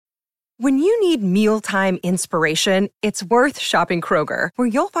When you need mealtime inspiration, it's worth shopping Kroger, where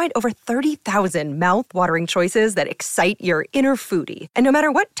you'll find over 30,000 mouth-watering choices that excite your inner foodie. And no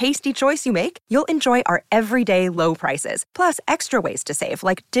matter what tasty choice you make, you'll enjoy our everyday low prices, plus extra ways to save,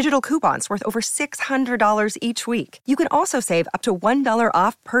 like digital coupons worth over $600 each week. You can also save up to $1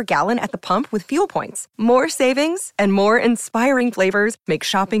 off per gallon at the pump with fuel points. More savings and more inspiring flavors make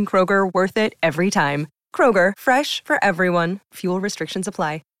shopping Kroger worth it every time. Kroger, fresh for everyone. Fuel restrictions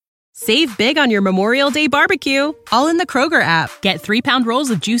apply. Save big on your Memorial Day barbecue, all in the Kroger app. Get 3-pound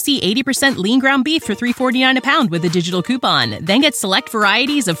rolls of juicy 80% lean ground beef for $3.49 a pound with a digital coupon. Then get select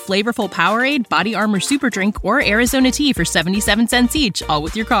varieties of flavorful Powerade, Body Armor Super Drink, or Arizona tea for 77 cents each, all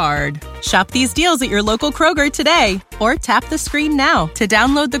with your card. Shop these deals at your local Kroger today, or tap the screen now to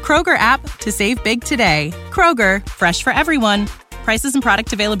download the Kroger app to save big today. Kroger, fresh for everyone. Prices and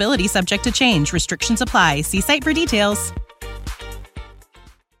product availability subject to change. Restrictions apply. See site for details.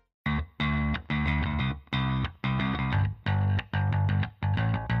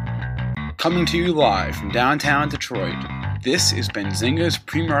 Coming to you live from downtown Detroit, this is Benzinga's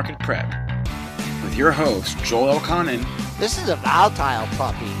Pre-Market Prep with your host, Joel Elconin. This is a volatile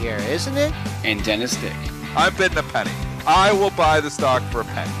puppy here, isn't it? And Dennis Dick. I'm bidding a penny. I will buy the stock for a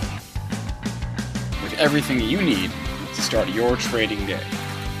penny. With everything you need to start your trading day.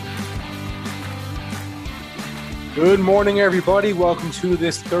 Good morning, everybody. Welcome to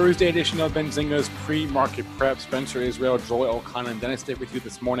this Thursday edition of Benzinga's Pre-Market Prep. Spencer Israel, Joel Elconin, and Dennis Dick with you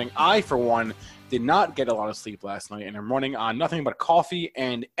this morning. I, for one, did not get a lot of sleep last night, and I'm running on nothing but coffee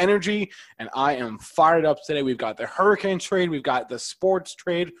and energy, and I am fired up today. We've got the hurricane trade. We've got the sports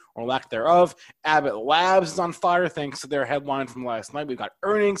trade, or lack thereof. Abbott Labs is on fire thanks to their headline from last night. We've got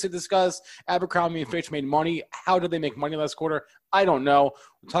earnings to discuss. Abercrombie & Fitch made money. How did they make money last quarter? I don't know.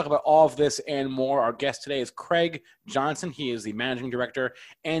 We'll talk about all of this and more. Our guest today is Craig Johnson. He is the managing director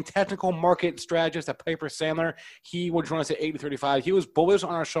and technical market strategist at Piper Sandler. He will join us at 8:35. He was bullish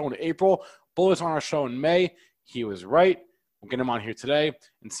on our show in April, bullish on our show in May. He was right. We'll get him on here today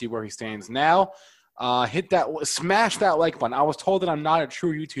and see where he stands now. Smash that like button. I was told that I'm not a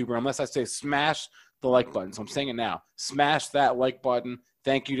true YouTuber unless I say smash the like button. So I'm saying it now. Smash that like button.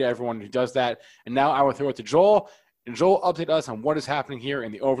 Thank you to everyone who does that. And now I will throw it to Joel. And Joel, update us on what is happening here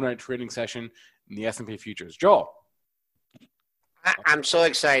in the overnight trading session in the S&P futures. Joel. I'm so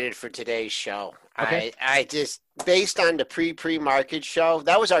excited for today's show. Okay. I just, based on the pre-market show,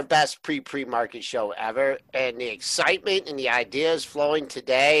 that was our best pre-market show ever. And the excitement and the ideas flowing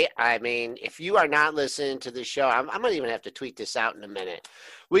today, I mean, if you are not listening to the show, I'm going to even have to tweet this out in a minute.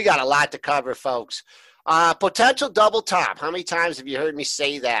 We got a lot to cover, folks. Potential double top. How many times have you heard me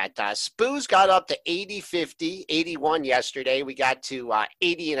say that? SPOO's got up to 80.50, 81 yesterday. We got to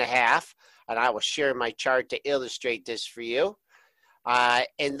 80.5, and I will share my chart to illustrate this for you.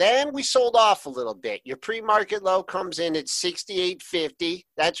 And then we sold off a little bit. Your pre-market low comes in at 68.50.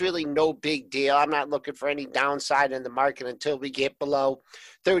 That's really no big deal. I'm not looking for any downside in the market until we get below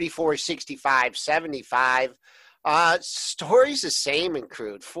 34.65.75. Story's the same in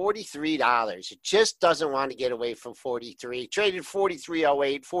crude, $43. It just doesn't want to get away from 43. Traded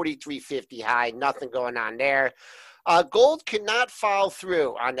 43.08, 43.50 high, nothing going on there. Gold could not follow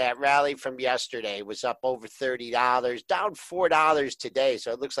through on that rally from yesterday. It was up over $30, down $4 today.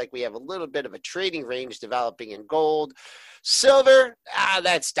 So it looks like we have a little bit of a trading range developing in gold. Silver,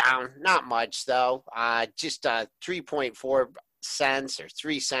 that's down. Not much, though. Just 3.4 cents or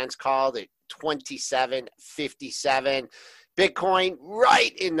 3 cents called at 27.57. Bitcoin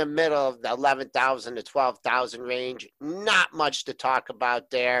right in the middle of the 11,000 to 12,000 range. Not much to talk about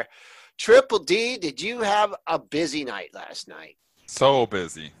there. Triple D, did you have a busy night last night? So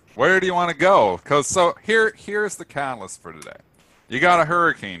busy. Where do you want to go? Because here's the catalyst for today. You got a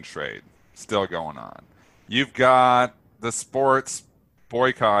hurricane trade still going on. You've got the sports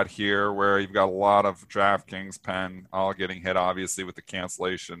boycott here where you've got a lot of DraftKings, Penn all getting hit, obviously, with the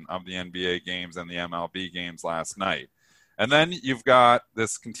cancellation of the NBA games and the MLB games last night. And then you've got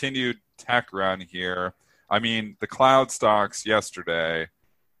this continued tech run here. I mean, the cloud stocks yesterday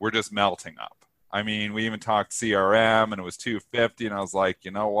were just melting up. I mean, we even talked CRM, and it was 250, and I was like,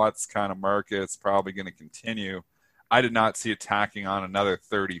 you know what, this kind of market, it's probably going to continue. I did not see it tacking on another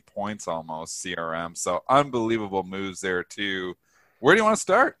 30 points almost, CRM. So unbelievable moves there, too. Where do you want to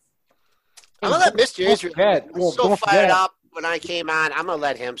start? I'm going to let Mr. Israel. So fired up when I came on. I'm going to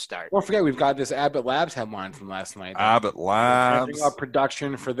let him start. Don't forget, we've got this Abbott Labs headline from last night. Abbott Labs. Ramping up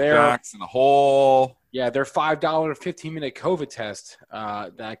production for their Jackson Hole. Yeah, their $5 15-minute COVID test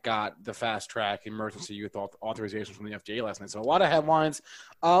that got the fast track emergency use authorization from the FDA last night. So a lot of headlines.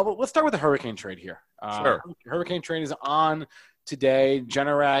 Let's start with the hurricane trade here. Sure. Hurricane trade is on today.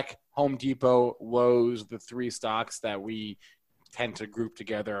 Generac, Home Depot, Lowe's, the three stocks that we tend to group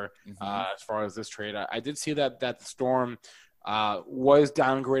together as far as this trade. I did see that the storm was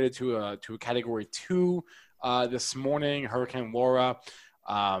downgraded to a category 2 this morning, Hurricane Laura.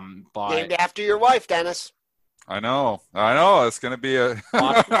 But named after your wife, Dennis. I know. It's going to be a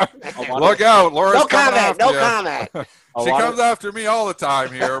look out. Laura's no coming comment. after No you. comment. She comes after me all the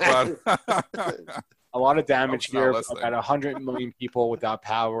time here, but a lot of damage here. listening. About 100 million people without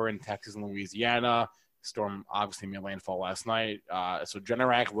power in Texas and Louisiana. Storm obviously made landfall last night. So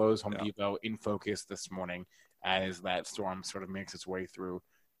Generac, Lowe's, Home Depot in focus this morning as that storm sort of makes its way through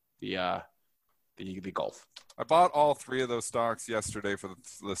the Gulf. I bought all three of those stocks yesterday for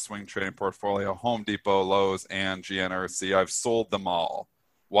the swing trading portfolio: Home Depot, Lowe's, and GNRC. I've sold them all.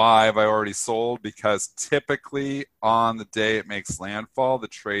 Why have I already sold? Because typically on the day it makes landfall, the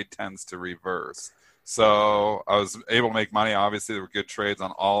trade tends to reverse. So I was able to make money. Obviously, there were good trades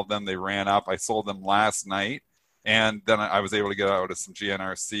on all of them. They ran up. I sold them last night, and then I was able to get out of some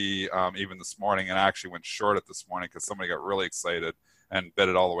GNRC even this morning, and I actually went short it this morning because somebody got really excited and bid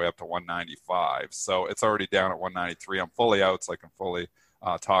it all the way up to 195. So it's already down at 193. I'm fully out, so I can fully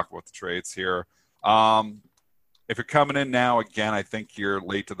talk about the trades here. If you're coming in now, again, I think you're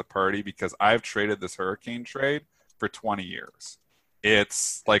late to the party because I've traded this hurricane trade for 20 years.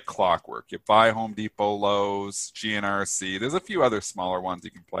 It's like clockwork. You buy Home Depot, Lowe's, GNRC. There's a few other smaller ones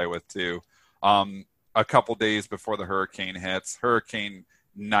you can play with too. A couple days before the hurricane hits, hurricane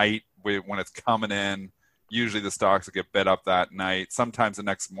night, when it's coming in, usually the stocks will get bid up that night. Sometimes the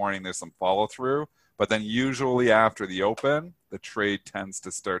next morning there's some follow through, but then usually after the open, the trade tends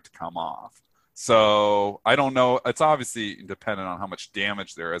to start to come off. So I don't know. It's obviously dependent on how much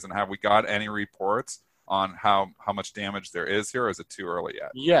damage there is. And have we got any reports on how much damage there is here, or is it too early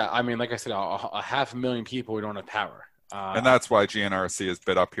yet? Yeah, I mean, like I said, a 500,000 people who don't have power. And that's why GNRC is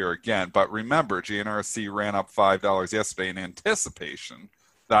bid up here again. But remember, GNRC ran up $5 yesterday in anticipation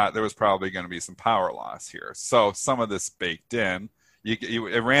that there was probably going to be some power loss here. So some of this baked in.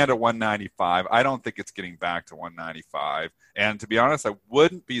 It ran at 195. I don't think it's getting back to 195. And to be honest, I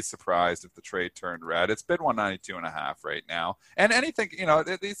wouldn't be surprised if the trade turned red. It's bid 192.5 right now. And anything,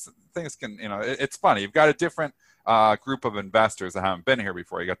 these things can, it's funny. You've got a different group of investors that haven't been here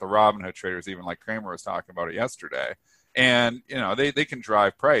before. You got the Robinhood traders, even like Kramer was talking about it yesterday. And, they can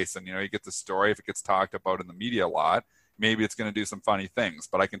drive price. And, you get the story. If it gets talked about in the media a lot, maybe it's going to do some funny things.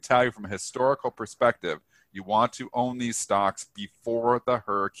 But I can tell you from a historical perspective, you want to own these stocks before the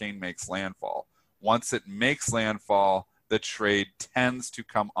hurricane makes landfall. Once it makes landfall, the trade tends to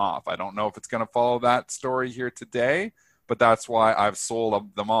come off. I don't know if it's going to follow that story here today, but that's why I've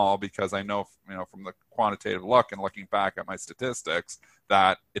sold them all, because I know, from the quantitative look and looking back at my statistics,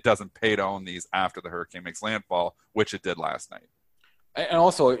 that it doesn't pay to own these after the hurricane makes landfall, which it did last night. And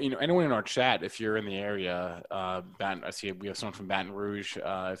also, anyone in our chat, if you're in the area, I see we have someone from Baton Rouge.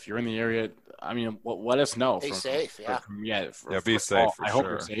 If you're in the area, let us know. Be safe, be safe. I hope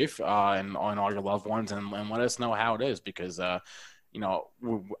sure. you're safe, and on all your loved ones, and let us know how it is, because I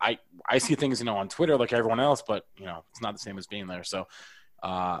see things on Twitter like everyone else, but it's not the same as being there. So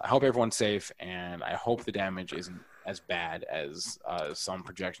I hope everyone's safe, and I hope the damage isn't as bad as some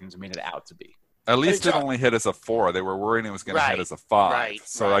projections made it out to be. At least it only hit as a 4. They were worried it was going to hit as a 5.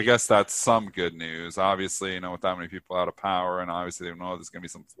 So I guess that's some good news. Obviously, with that many people out of power, and obviously they know there's going to be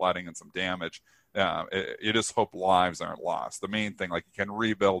some flooding and some damage. You just hope lives aren't lost. The main thing, like, you can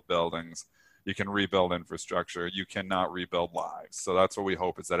rebuild buildings, you can rebuild infrastructure, you cannot rebuild lives. So that's what we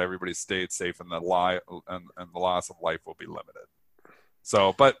hope, is that everybody stayed safe and the loss of life will be limited.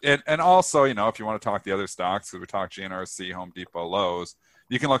 So, and also, if you want to talk the other stocks, because we talked GNRC, Home Depot, Lowe's,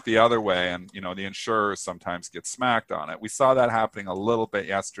 you can look the other way, and the insurers sometimes get smacked on it. We saw that happening a little bit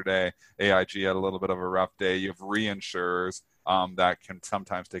yesterday. AIG had a little bit of a rough day. You have reinsurers that can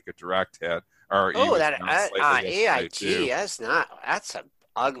sometimes take a direct hit. Or AIG, that's an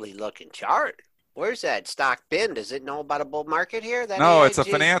ugly looking chart. Where's that stock been? Does it know about a bull market here? No, it's a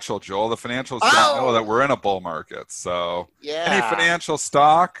financial, Joel. The financials don't know that we're in a bull market. So any financial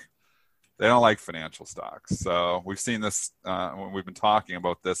stock, they don't like financial stocks. So we've seen this when we've been talking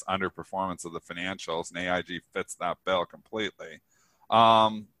about this underperformance of the financials, and AIG fits that bill completely.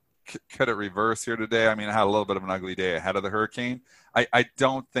 Could it reverse here today? It had a little bit of an ugly day ahead of the hurricane. I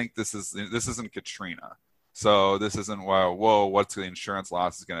don't think this isn't Katrina. So this isn't, whoa, what's the insurance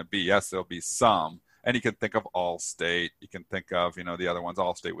loss is going to be? Yes, there'll be some. And you can think of Allstate. You can think of, the other ones.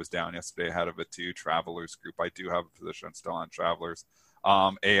 Allstate was down yesterday ahead of it too. Travelers Group. I do have a position still on Travelers.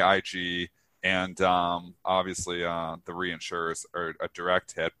 AIG, and obviously the reinsurers are a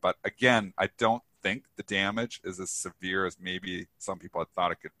direct hit. But again, I don't think the damage is as severe as maybe some people had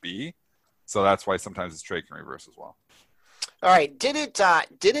thought it could be. So that's why sometimes this trade can reverse as well. All right, didn't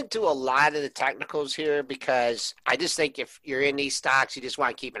do a lot of the technicals here, because I just think if you're in these stocks, you just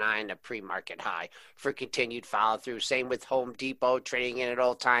want to keep an eye on the pre-market high for continued follow through. Same with Home Depot trading in an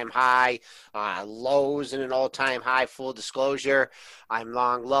all-time high, Lowe's in an all-time high. Full disclosure, I'm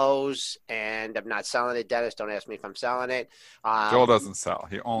long Lowe's and I'm not selling it. Dennis, don't ask me if I'm selling it. Joel doesn't sell;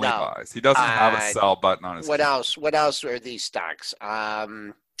 he only buys. He doesn't have a sell button on his. What else? What else are these stocks?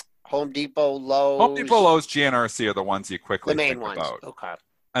 Home Depot, Lowe's, GNRC are the ones you quickly the main think ones. about. Okay.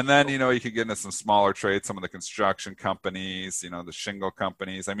 And then, you could get into some smaller trades, some of the construction companies, the shingle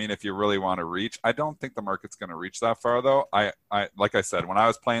companies. I mean, if you really want to reach, I don't think the market's going to reach that far, though. I like I said, when I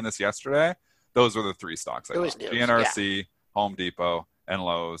was playing this yesterday, those were the three stocks I bought. GNRC, Home Depot, and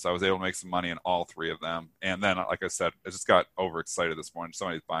Lowe's. I was able to make some money in all three of them. And then, like I said, I just got overexcited this morning.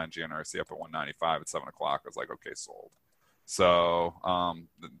 Somebody's buying GNRC up at 195 at 7 o'clock. I was like, okay, sold. So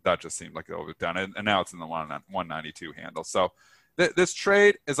that just seemed like it overdone. And now it's in the 192 handle. So this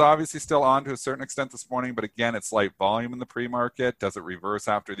trade is obviously still on to a certain extent this morning. But again, it's light volume in the pre-market. Does it reverse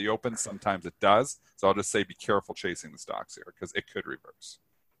after the open? Sometimes it does. So I'll just say be careful chasing the stocks here because it could reverse.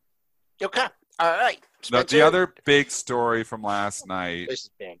 Okay. All right. The other big story from last night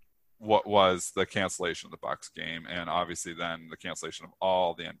what was the cancellation of the Bucks game. And obviously then the cancellation of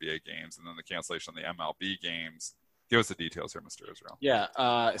all the NBA games and then the cancellation of the MLB games. Give us the details here, Mr. Israel.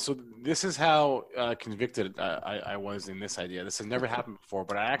 Yeah, so this is how convicted I was in this idea. This has never happened before,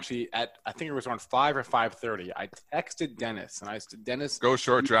 but I think it was around 5 or 5:30. I texted Dennis, and I said, Dennis, go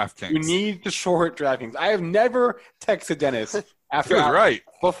short DraftKings. You need to short DraftKings. I have never texted Dennis after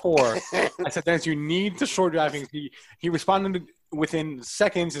before. I said, Dennis, you need to short DraftKings. He responded within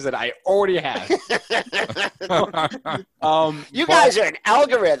seconds. He said, I already have. You guys are an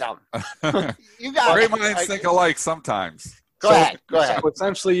algorithm. You guys, great minds think alike sometimes. Go ahead. So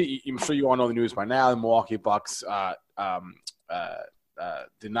essentially, I'm sure you all know the news by now. The Milwaukee Bucks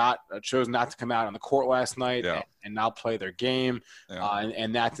chose not to come out on the court last night and now play their game.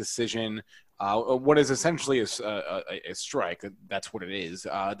 And that decision, what is essentially a strike, that's what it is.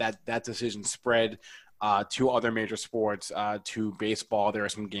 That decision spread to other major sports, to baseball. There are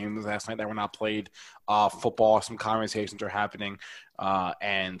some games last night that were not played. Football, some conversations are happening.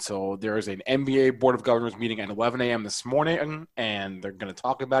 And so there is an NBA Board of Governors meeting at 11 a.m. this morning, and they're going to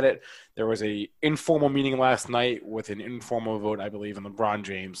talk about it. There was an informal meeting last night with an informal vote, I believe, and LeBron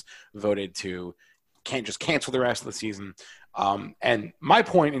James voted to can't just cancel the rest of the season. And my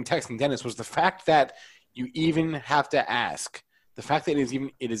point in texting Dennis was the fact that you even have to ask, the fact that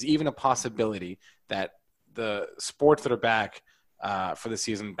it is even a possibility that the sports that are back for the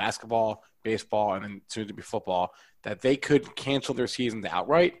season, basketball, baseball, and then soon to be football, that they could cancel their seasons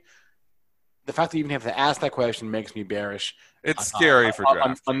outright. The fact that you even have to ask that question makes me bearish. It's scary for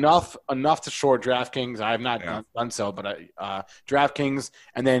DraftKings. Enough to short DraftKings. I have not done so, but DraftKings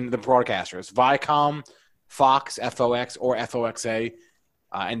and then the broadcasters, Viacom, Fox, FOX or FOXA,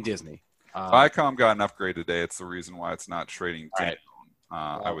 and Disney. Viacom got an upgrade today. It's the reason why it's not trading down. Right.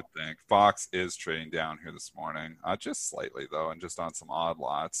 I would think Fox is trading down here this morning, just slightly though, and just on some odd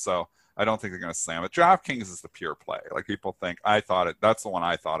lots. So I don't think they're going to slam it. DraftKings is the pure play. Like people think, that's the one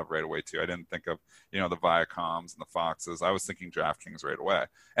I thought of right away too. I didn't think of, the Viacoms and the Foxes. I was thinking DraftKings right away.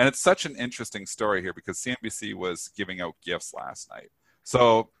 And it's such an interesting story here because CNBC was giving out gifts last night.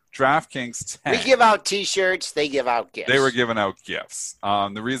 So DraftKings 10. We give out T-shirts. They give out gifts. They were giving out gifts.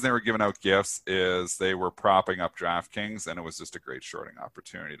 The reason they were giving out gifts is they were propping up DraftKings, and it was just a great shorting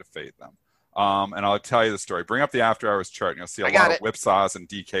opportunity to fade them. And I'll tell you the story. Bring up the after hours chart, and you'll see a lot of whipsaws and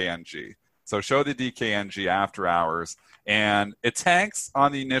DKNG. So show the DKNG after hours, and it tanks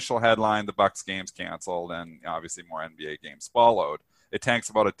on the initial headline, the Bucks games canceled, and obviously more NBA games followed. It tanks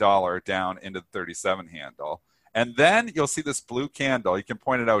about $1 down into the 37 handle. And then you'll see this blue candle. You can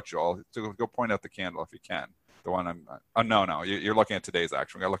point it out, Joel. So go point out the candle if you can. The one no. You're looking at today's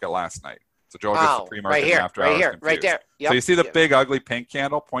action. We got to look at last night. So Joel gets the pre-market and after hours confused. Right there. Yep. So you see the big ugly pink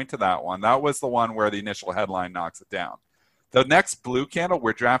candle? Point to that one. That was the one where the initial headline knocks it down. The next blue candle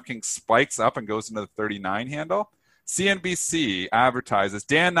where DraftKings spikes up and goes into the 39 handle, CNBC advertises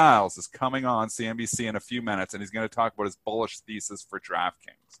Dan Niles is coming on CNBC in a few minutes, and he's going to talk about his bullish thesis for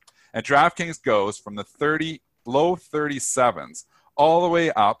DraftKings. And DraftKings goes from the low 37s all the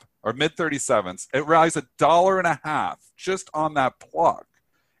way up, or mid 37s. It rises $1.50 just on that plug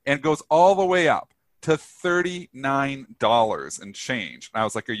and goes all the way up to $39 and change. And I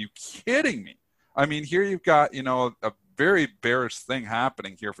was like, are you kidding me? I mean, here you've got, a very bearish thing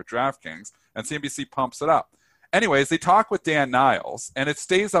happening here for DraftKings, and CNBC pumps it up. anyways, they talk with Dan Niles, and it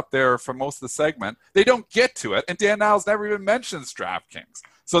stays up there for most of the segment. They don't get to it, and Dan Niles never even mentions DraftKings.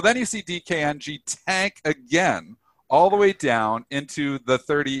 So then you see DKNG tank again, all the way down into the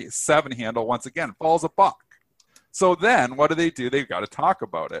 37 handle once again, falls a buck. So then what do? They've got to talk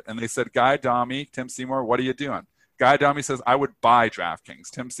about it. And they said, Guy Adami, Tim Seymour, what are you doing? Guy Adami says, I would buy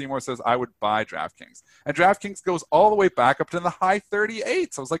DraftKings. Tim Seymour says, I would buy DraftKings. And DraftKings goes all the way back up to the high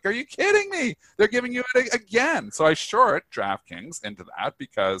 38s. I was like, are you kidding me? They're giving you it again. So I short DraftKings into that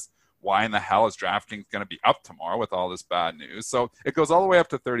because why in the hell is DraftKings going to be up tomorrow with all this bad news? So it goes all the way up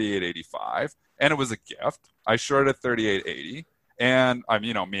to 38.85, and it was a gift. I shorted 38.80. And I'm,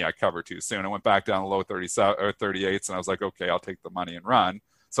 me, I covered too soon. I went back down to low 37 or 38s, and I was like, okay, I'll take the money and run.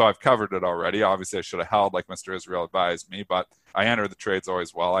 So I've covered it already. Obviously, I should have held like Mr. Israel advised me, but I enter the trades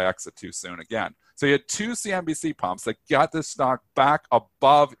always well. I exit too soon again. So you had two CNBC pumps that got this stock back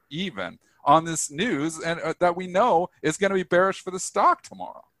above even on this news, and that we know is going to be bearish for the stock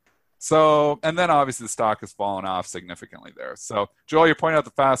tomorrow. So, and then obviously the stock has fallen off significantly there. So, Joel, you're pointing out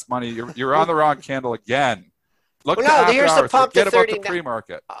the fast money. You're on the wrong candle again. Look at the here's after the pump Forget to about 30. the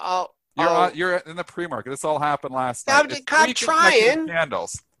pre-market. Oh, You're in the pre-market. This all happened last night. I'm trying.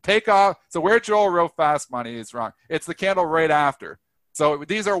 Candles. Take off. So where Joel wrote fast money is wrong. It's the candle right after. So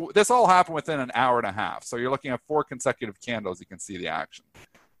this all happened within an hour and a half. So you're looking at 4 consecutive candles. You can see the action.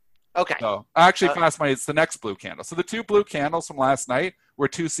 Okay. So actually, fast money. It's the next blue candle. So the 2 blue candles from last night were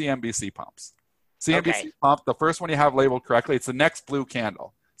 2 CNBC pumps. CNBC pump. The first one you have labeled correctly. It's the next blue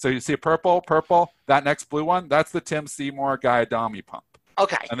candle. So you see a purple, that next blue one, that's the Tim Seymour Guy Adami pump.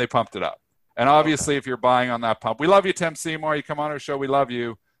 Okay. And they pumped it up. And obviously, if you're buying on that pump, we love you, Tim Seymour. You come on our show, we love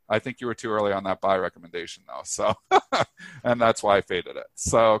you. I think you were too early on that buy recommendation, though. So, and that's why I faded it.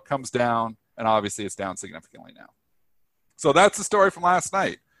 So it comes down, and obviously it's down significantly now. So that's the story from last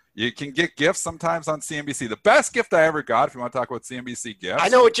night. You can get gifts sometimes on CNBC. The best gift I ever got, if you want to talk about CNBC gifts. I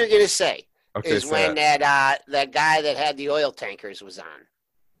know what you're going to say. Okay, is when that guy that had the oil tankers was on.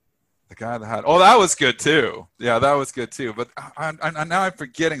 The guy that had, that was good too. Yeah, that was good too. But now I'm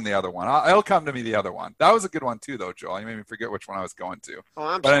forgetting the other one. It'll come to me, the other one. That was a good one too, though, Joel. You made me forget which one I was going to.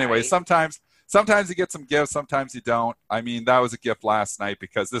 But anyway, sometimes you get some gifts, sometimes you don't. I mean, that was a gift last night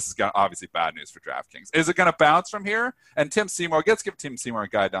because this is obviously bad news for DraftKings. Is it going to bounce from here? And Tim Seymour, let's give Tim Seymour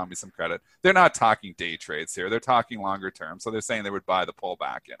and Guy Adami some credit. They're not talking day trades here. They're talking longer term. So they're saying they would buy the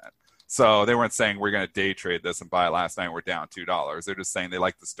pullback in it. So they weren't saying we're going to day trade this and buy it last night. We're down $2. They're just saying they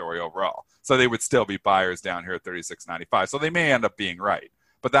like the story overall. So they would still be buyers down here at $36.95. So they may end up being right.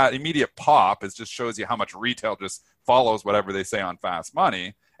 But that immediate pop just shows you how much retail just follows whatever they say on fast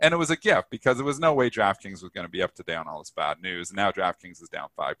money. And it was a gift because there was no way DraftKings was going to be up to date on all this bad news. And now DraftKings is down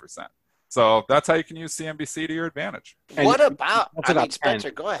 5%. So that's how you can use CNBC to your advantage. And what about,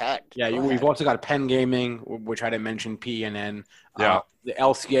 Spencer, go ahead. Yeah, we've also got Penn Gaming, which I didn't mention, PNN. Yeah. The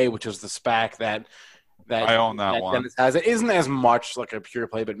LCA, which is the SPAC that I own that one. Dennis has. It isn't as much like a pure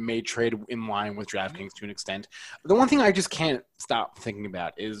play, but may trade in line with DraftKings to an extent. The one thing I just can't stop thinking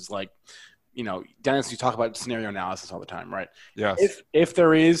about is Dennis, you talk about scenario analysis all the time, right? Yes. If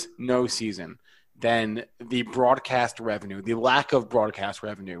there is no season, then the broadcast revenue, the lack of broadcast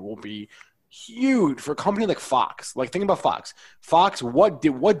revenue will be huge for a company like Fox. Like, think about Fox. Fox, what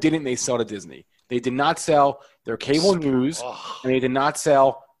didn't they sell to Disney? They did not sell their cable news, and they did not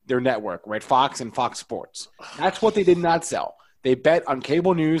sell their network, right? Fox and Fox Sports. That's what they did not sell. They bet on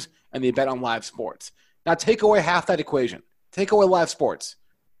cable news, and they bet on live sports. Now, take away half that equation. Take away live sports.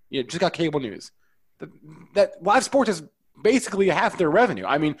 You just got cable news. That live sports is basically half their revenue.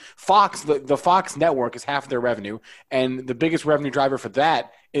 I mean, Fox, the Fox network is half their revenue, and the biggest revenue driver for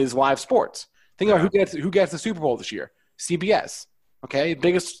that is live sports. Think about who gets the Super Bowl this year. CBS, okay?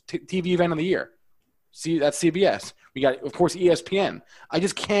 Biggest TV event of the year. See, that's CBS. We got, of course, ESPN. I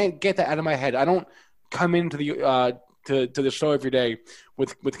just can't get that out of my head. I don't come into the to the show every day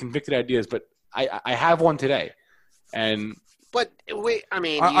with convicted ideas, but I have one today, and. But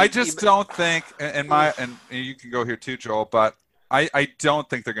I just don't think, and you can go here too, Joel. But I don't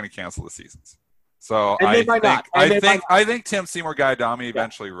think they're going to cancel the seasons. So I think Tim Seymour, Guy Adami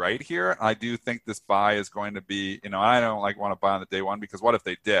eventually right here. I do think this buy is going to be, I don't want to buy on the day one because what if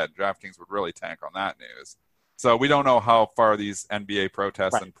they did? DraftKings would really tank on that news. So we don't know how far these NBA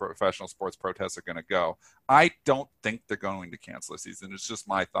protests and professional sports protests are going to go. I don't think they're going to cancel the season. It's just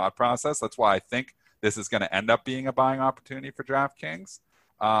my thought process. That's why I think this is going to end up being a buying opportunity for DraftKings.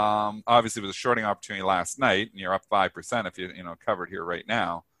 Obviously, it was a shorting opportunity last night, and you're up 5% if you covered here right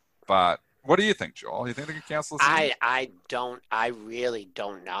now. But what do you think, Joel? You think they can cancel the season? I really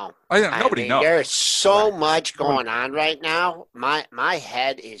don't know. Nobody knows. There's so much going on right now. My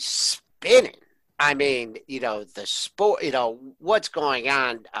head is spinning. I mean, the sport, what's going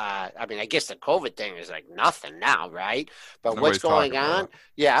on. I mean, I guess the COVID thing is like nothing now, right? But what's Nobody's going talking about on? it.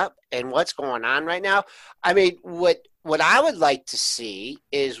 Yeah. And what's going on right now? I mean, what I would like to see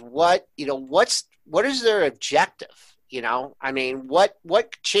is what is their objective? I mean,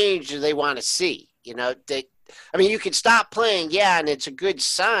 what change do they want to see? I mean, you can stop playing, yeah, and it's a good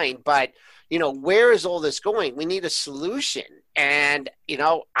sign, but where is all this going? We need a solution. And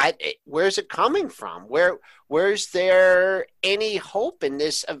where's it coming from? Where's there any hope in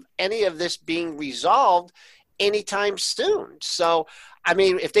this of any of this being resolved anytime soon? So, I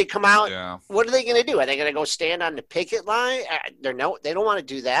mean, if they come out, Yeah. what are they going to do? Are they going to go stand on the picket line? They don't want to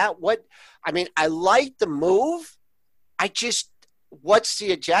do that. I mean, I like the move. What's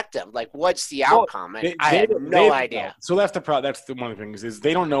the objective? Like, what's the outcome? And I have no idea. So that's that's one of the things is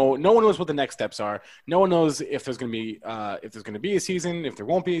they don't know. No one knows what the next steps are. No one knows if there's going to be a season, if there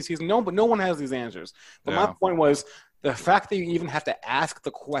won't be a season. But no one has these answers. But my point was the fact that you even have to ask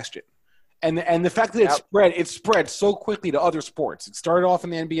the question, and the fact that it spread so quickly to other sports. It started off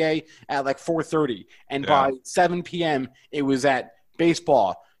in the NBA at like 4:30, and by 7 p.m. it was at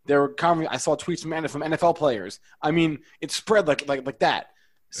baseball. I saw tweets from NFL players. I mean, it spread like that.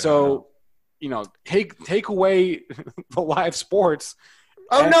 So, take away the live sports.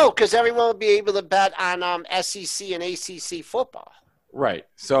 Oh, no, because everyone will be able to bet on SEC and ACC football. Right.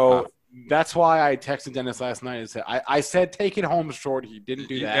 So that's why I texted Dennis last night and said, I said take it home short. He didn't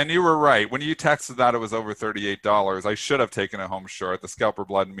do that. And you were right. When you texted that it was over $38, I should have taken it home short. The scalper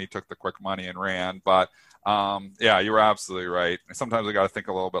blood in me took the quick money and ran. But you were absolutely right. Sometimes we got to think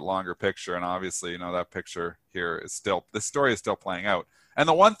a little bit longer picture, and obviously, that picture here is this story is still playing out. And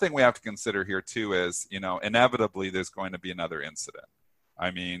the one thing we have to consider here too is, inevitably there's going to be another incident.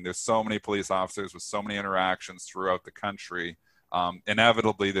 I mean, there's so many police officers with so many interactions throughout the country.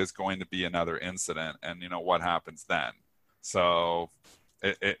 Inevitably there's going to be another incident, and what happens then? So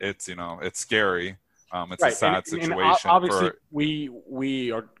it's scary. It's a sad situation. And obviously,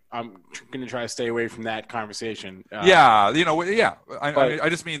 we are. I'm going to try to stay away from that conversation. I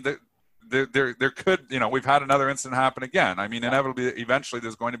just mean that there could, we've had another incident happen again. I mean, inevitably, eventually,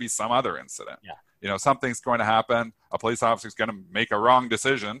 there's going to be some other incident. Yeah. Something's going to happen. A police officer is going to make a wrong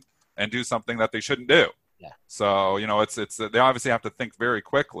decision and do something that they shouldn't do. Yeah. So, it's they obviously have to think very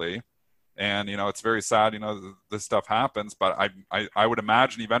quickly. And, it's very sad, this stuff happens, but I would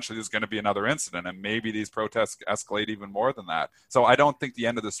imagine eventually there's going to be another incident, and maybe these protests escalate even more than that. So I don't think the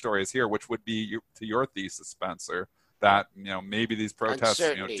end of the story is here, which would be to your thesis, Spencer, that, maybe these protests,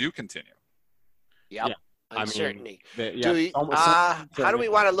 do continue. Yep. Yeah. Uncertainty. How do we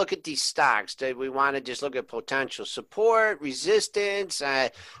want to look at these stocks? Do we want to just look at potential support, resistance?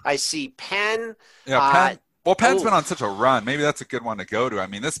 I see Penn. Yeah, Penn. Well, Penn's been on such a run. Maybe that's a good one to go to. I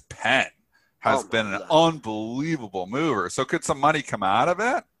mean, this Penn has been an unbelievable mover. So could some money come out of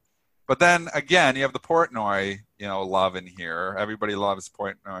it? But then again, you have the Portnoy, love in here. Everybody loves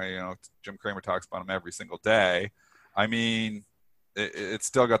Portnoy. Jim Cramer talks about him every single day. I mean, it's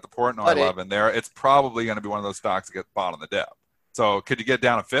still got the Portnoy love in there. It's probably going to be one of those stocks that get bought on the dip. So could you get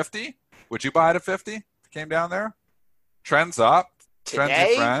down to 50? Would you buy it at 50 if it came down there? Trends up. Trends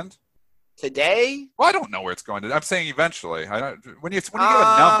your friend. Today? Well, I don't know where it's going to. I'm saying eventually. When you get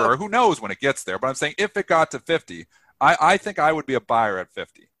a number, who knows when it gets there? But I'm saying if it got to 50, I think I would be a buyer at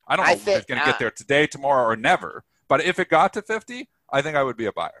 50. I don't know if it's going to get there today, tomorrow, or never. But if it got to 50, I think I would be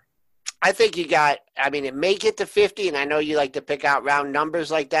a buyer. I think it may get to 50, and I know you like to pick out round numbers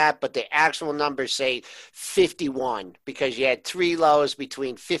like that, but the actual numbers say 51 because you had three lows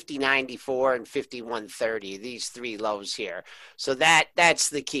between 50.94 and 51.30, these three lows here. So that's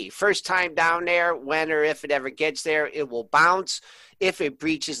the key. First time down there, when or if it ever gets there, it will bounce. If it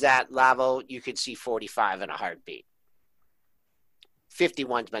breaches that level, you could see 45 in a heartbeat.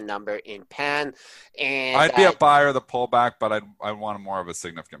 51's my number in Penn. And I'd be a buyer of the pullback, but I want more of a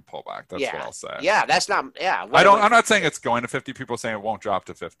significant pullback. That's what I'll say. Yeah, that's not. Yeah, I'm not saying it's going to 50. People saying it won't drop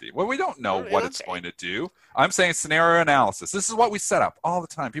to 50. Well, we don't know what it's going to do. I'm saying scenario analysis. This is what we set up all the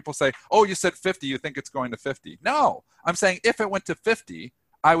time. People say, "Oh, you said 50. You think it's going to 50?" No, I'm saying if it went to 50,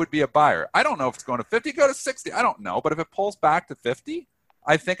 I would be a buyer. I don't know if it's going to 50. Go to 60. I don't know, but if it pulls back to 50.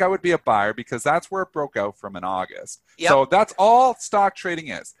 I think I would be a buyer because that's where it broke out from in August. Yep. So that's all stock trading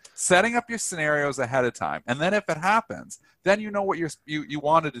is. Setting up your scenarios ahead of time. And then if it happens, then you know what you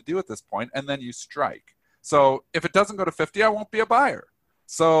wanted to do at this point, and then you strike. So if it doesn't go to 50, I won't be a buyer.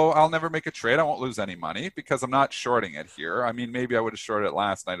 So I'll never make a trade. I won't lose any money because I'm not shorting it here. I mean, maybe I would have shorted it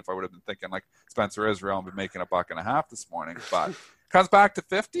last night if I would have been thinking like Spencer Israel and been making $1.50 this morning. But comes back to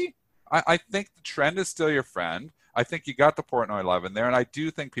 50, I think the trend is still your friend. I think you got the Portnoy 11 there, and I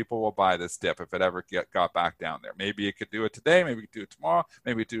do think people will buy this dip if it ever got back down there. Maybe it could do it today, maybe it could do it tomorrow,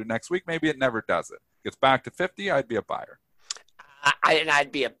 maybe it do it next week, maybe it never does it. Gets back to 50, I'd be a buyer.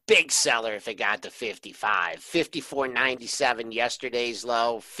 I'd be a big seller if it got to 55. 54.97 yesterday's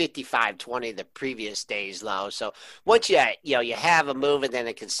low, 55.20 the previous day's low. So once you have a move and then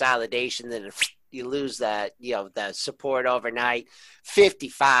a consolidation, then you lose that, the support overnight.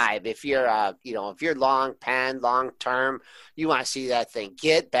 55. If you're if you're long term, you want to see that thing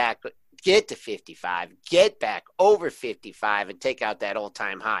get to 55, get back over 55 and take out that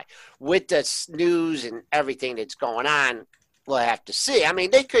all-time high. With the news and everything that's going on, we'll have to see. I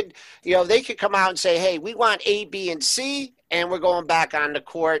mean, they could come out and say, hey, we want A, B, and C, and we're going back on the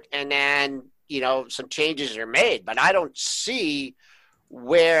court, and then, some changes are made. But I don't see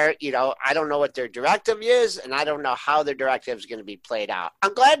where, I don't know what their directive is, and I don't know how their directive is going to be played out.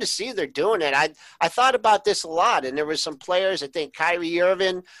 I'm glad to see they're doing it. I thought about this a lot, and there were some players, I think Kyrie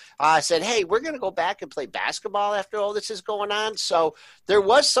Irving said, hey, we're going to go back and play basketball after all this is going on. So there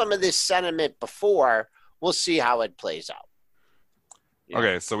was some of this sentiment before. We'll see how it plays out. Yeah.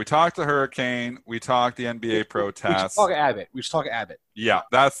 Okay, so we talked the hurricane. We talked the NBA protests. We should talk Abbott. Yeah,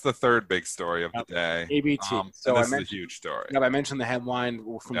 that's the third big story of the day. ABT. So this is a huge story. I mentioned the headline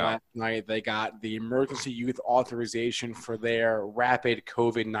from last night. They got the emergency youth authorization for their rapid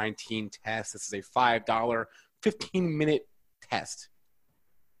COVID-19 test. This is a $5, 15-minute test.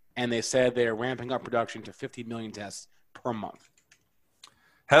 And they said they're ramping up production to 50 million tests per month.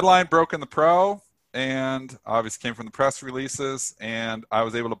 Headline broke in the Pro. And obviously came from the press releases, and I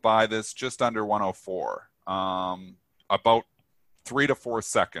was able to buy this just under 104. About 3 to 4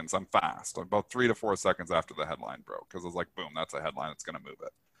 seconds. I'm fast. About 3 to 4 seconds after the headline broke, because I was like, boom, that's a headline. It's going to move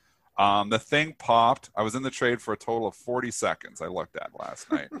it. The thing popped. I was in the trade for a total of 40 seconds. I looked at last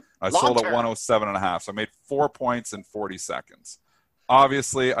night. I sold at 107.5. So I made 4 points in 40 seconds.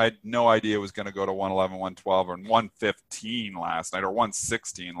 Obviously, I had no idea it was going to go to 111, 112, or 115 last night, or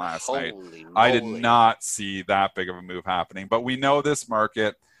 116 last night. Moly. I did not see that big of a move happening. But we know this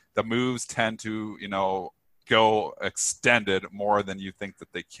market, the moves tend to, go extended more than you think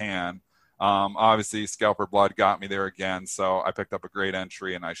that they can. Obviously, scalper blood got me there again, so I picked up a great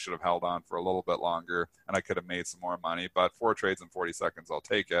entry, and I should have held on for a little bit longer, and I could have made some more money. But 4 trades in 40 seconds, I'll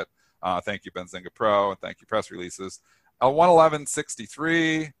take it. Thank you, Benzinga Pro, and thank you, press releases.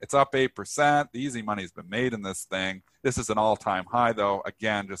 111.63, it's up 8%. The easy money's been made in this thing. This is an all-time high, though.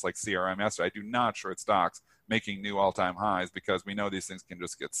 Again, just like CRM yesterday, I do not short stocks making new all-time highs because we know these things can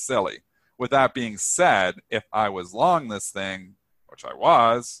just get silly. With that being said, if I was long this thing, which I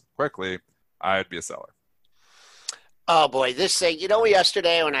was quickly, I'd be a seller. Oh, boy, this thing,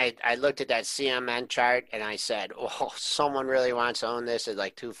 yesterday when I looked at that CMN chart and I said, oh, someone really wants to own this at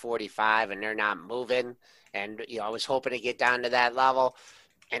like 245 and they're not moving. And, I was hoping to get down to that level.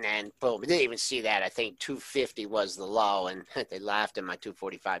 And then, boom, we didn't even see that. I think 250 was the low, and they laughed at my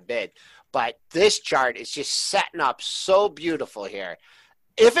 245 bid. But this chart is just setting up so beautiful here.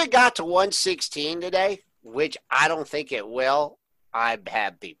 If it got to 116 today, which I don't think it will, I'd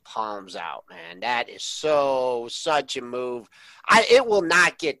have the palms out, man. That is such a move. It will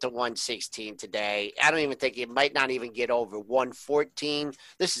not get to 116 today. I don't even think it might not even get over 114.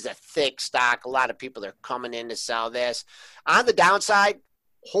 This is a thick stock. A lot of people are coming in to sell this. On the downside,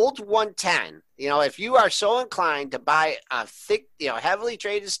 hold 110. If you are so inclined to buy a thick, heavily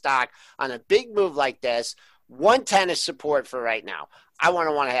traded stock on a big move like this, 110 is support for right now. I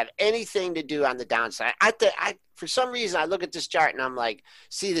want to have anything to do on the downside. I for some reason, I look at this chart and I'm like,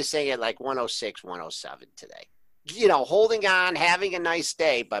 see this thing at like 106, 107 today. Holding on, having a nice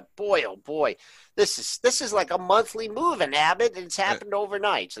day. But boy, oh boy, this is like a monthly move in Abbott, and it's happened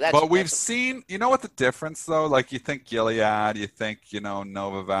overnight. So we've seen, what the difference though? Like you think Gilead, you think,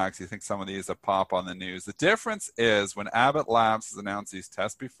 Novavax, you think some of these that pop on the news. The difference is when Abbott Labs has announced these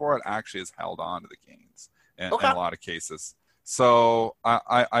tests before, it actually has held on to the gains in a lot of cases. So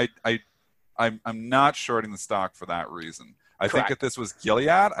I'm not shorting the stock for that reason. I think if this was Gilead,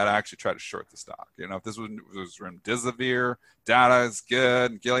 I'd actually try to short the stock. If this was remdesivir, data is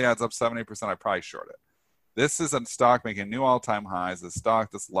good, and Gilead's up 70%, I'd probably short it. This is a stock making new all-time highs, a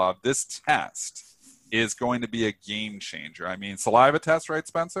stock that's loved. This test is going to be a game changer. I mean, saliva test, right,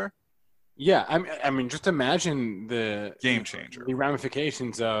 Spencer? Yeah, I mean, just imagine the game changer, the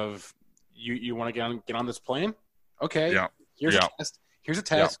ramifications of you want to get on this plane. Okay, here's a test. Here's a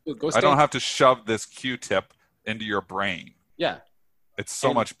test. Go I don't have to shove this Q-tip into your brain. Yeah. It's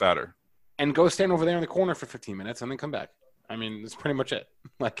so much better. And go stand over there in the corner for 15 minutes and then come back. I mean, that's pretty much it.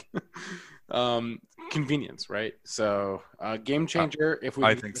 Like, convenience, right? So, game changer.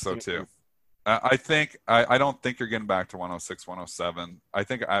 I think so too. I don't think you're getting back to 106, 107. I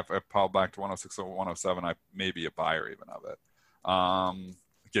think I've pulled back to 106 or 107. I may be a buyer even of it.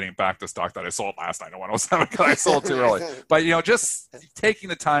 Getting back to stock that I sold last night at 107 because I sold too early. But, just taking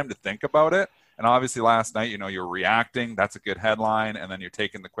the time to think about it. And obviously last night, you're reacting. That's a good headline. And then you're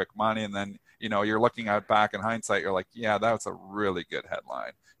taking the quick money. And then, you're looking at back in hindsight. You're like, yeah, that's a really good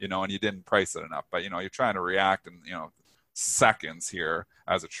headline, and you didn't price it enough. But, you're trying to react in, seconds here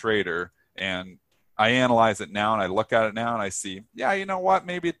as a trader. And I analyze it now and I look at it now and I see, yeah, you know what?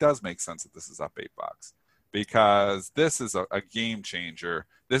 Maybe it does make sense that this is up $8 because this is a game changer.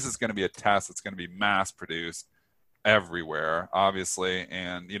 This is going to be a test. It's going to be mass produced everywhere, obviously.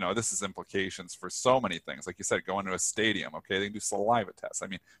 And, this is implications for so many things. Like you said, going to a stadium, okay, they can do saliva tests. I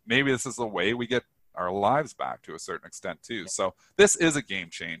mean, maybe this is the way we get our lives back to a certain extent too. So this is a game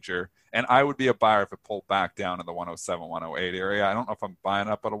changer. And I would be a buyer if it pulled back down in the 107, 108 area. I don't know if I'm buying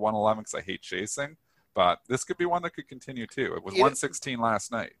up at a 111 because I hate chasing, but this could be one that could continue too. It was 116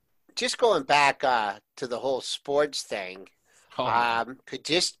 last night. Just going back to the whole sports thing, could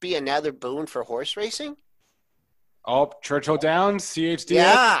this be another boon for horse racing? Oh, Churchill Downs, CHD.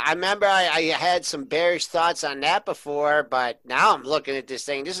 Yeah, I remember I had some bearish thoughts on that before, but now I'm looking at this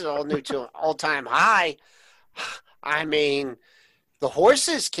thing. This is all new to an all-time high. I mean, the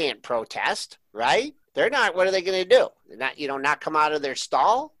horses can't protest, right? They're not. What are they going to do? They're not, not come out of their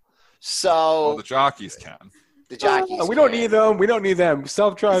stall. So the jockeys can. The jockeys. We don't need them. We don't need them.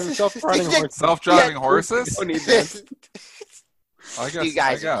 Self-driving horses. Self-driving horses. We don't need them. I guess, you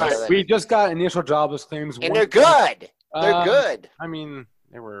guys we just got initial jobless claims, and they're good. They're good. I mean,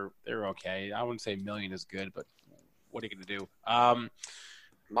 they're okay. I wouldn't say million is good, but what are you going to do?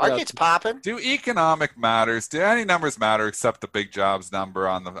 Market's popping. Do economic matters? Do any numbers matter except the big jobs number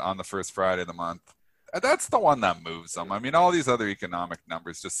on the first Friday of the month? That's the one that moves them. I mean, all these other economic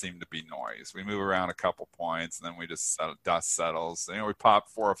numbers just seem to be noise. We move around a couple points, and then we just dust settles. We pop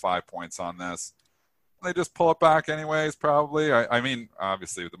 4 or 5 points on this. They just pull it back anyways, probably. I mean,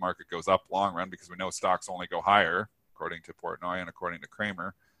 obviously, the market goes up long run because we know stocks only go higher, according to Portnoy and according to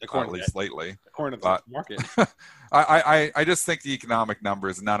Kramer, at least lately. According to the market. I just think the economic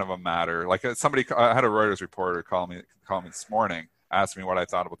numbers, none of them matter. Like I had a Reuters reporter call me this morning, asked me what I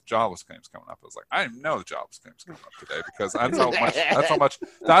thought about the jobless claims coming up. I was like, I didn't know the jobless claims coming up today because that's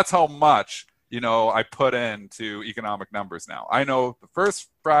how much I put into economic numbers now. I know the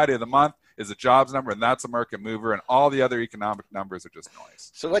first Friday of the month is a jobs number, and that's a market mover, and all the other economic numbers are just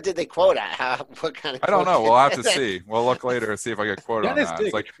noise. So what did they quote at? What kind of? I don't know. We'll have to see. We'll look later and see if I get quoted on that.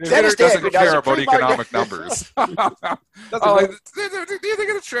 It's like Dennis doesn't care about economic numbers. Do you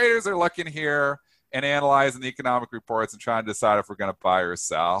think the traders are looking here and analyzing the economic reports and trying to decide if we're going to buy or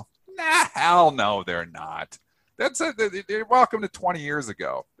sell? Nah, hell no, they're not. They're welcome to 20 years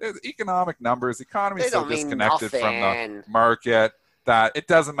ago. Economic numbers, the economy is so disconnected from the market that it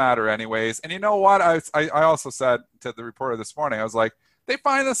doesn't matter anyways. And you know what? I also said to the reporter this morning, I was like, they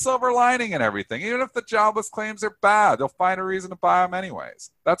find the silver lining in everything. Even if the jobless claims are bad, they'll find a reason to buy them anyways.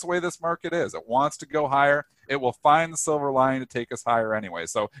 That's the way this market is. It wants to go higher. It will find the silver lining to take us higher anyway.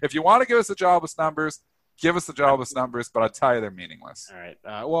 So if you want to give us the jobless numbers, give us the jobless numbers, but I'll tell you they're meaningless. All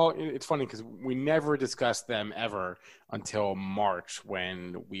right. Well, it's funny because we never discussed them ever until March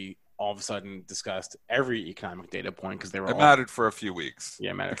when we all of a sudden discussed every economic data point because they were mattered for a few weeks.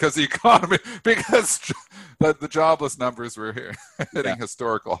 Yeah, it mattered. Because the economy, because the jobless numbers were here hitting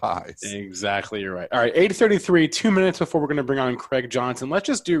historical highs. Exactly, you're right. All right, 8:33, 2 minutes before we're going to bring on Craig Johnson. Let's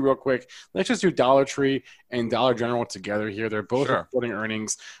just do real quick. Let's just do Dollar Tree and Dollar General together here. They're both reporting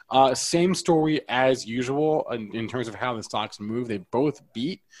earnings. Same story as usual in terms of how the stocks move. They both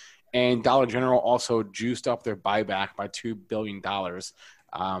beat, and Dollar General also juiced up their buyback by $2 billion.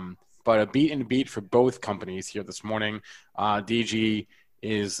 But a beat and a beat for both companies here this morning. DG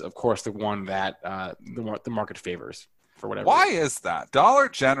is, of course, the one that the market favors for whatever. Why is that? Dollar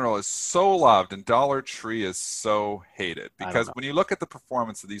General is so loved and Dollar Tree is so hated. Because when you look at the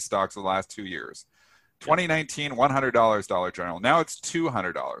performance of these stocks the last 2 years, 2019, $100 Dollar General. Now it's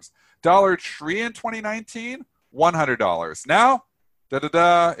 $200. Dollar Tree in 2019, $100. Now, it's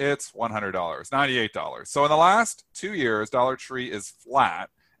 $100, $98. So in the last 2 years, Dollar Tree is flat.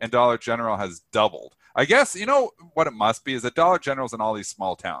 And Dollar General has doubled. I guess, you know what it must be is that Dollar General's in all these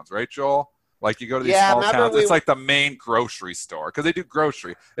small towns, right, Joel? Like you go to these small towns, it's like the main grocery store because they do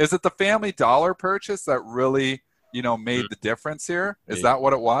grocery. Is it the Family Dollar purchase that really, made the difference here? Is that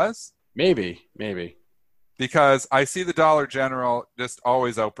what it was? Maybe. Because I see the Dollar General just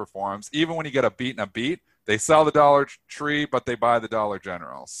always outperforms. Even when you get a beat and a beat, They sell the Dollar Tree, but they buy the Dollar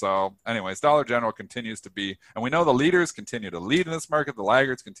General. So anyways, Dollar General continues to be, and we know the leaders continue to lead in this market. The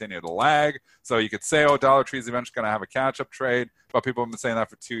laggards continue to lag. So you could say, oh, Dollar Tree is eventually going to have a catch-up trade, but people have been saying that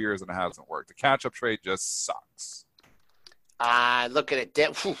for 2 years and it hasn't worked. The catch-up trade just sucks. Looking at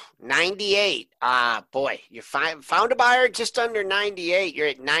that, 98. Boy, you found a buyer just under 98. You're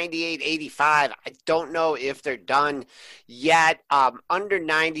at 98.85. I don't know if they're done yet. Under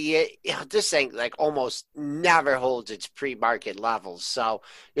 98, this thing like almost never holds its pre-market levels. So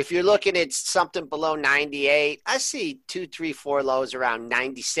if you're looking at something below 98, I see 2, 3, 4 lows around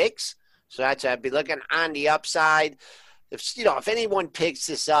 96. So I'd be looking on the upside. If anyone picks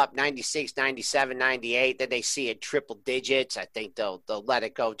this up, 96, 97, 98, then they see it triple digits. I think they'll let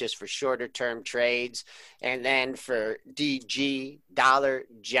it go just for shorter term trades. And then for DG, Dollar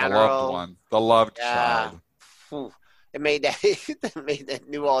General. The loved one. The loved child. It made that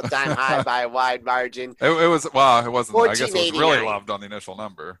new all-time high by a wide margin. It wasn't, I guess it was really 14.89. loved on the initial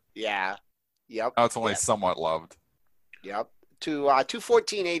number. Yeah. Yep. Now it's only somewhat loved. Yep. To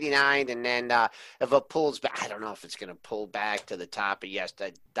 214.89, and then if it pulls back, I don't know if it's going to pull back to the top. But yes,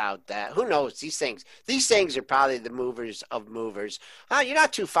 I doubt that. Who knows? These things are probably the movers of movers. You're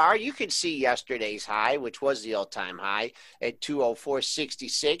not too far. You could see yesterday's high, which was the all-time high at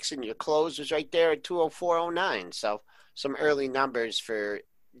 204.66, and your close was right there at 204.09. So some early numbers for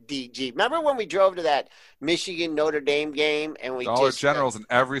DG. Remember when we drove to that Michigan Notre Dame game and we Dollar General's in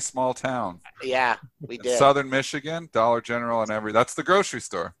every small town. Yeah, we did. Southern Michigan, Dollar General, and that's the grocery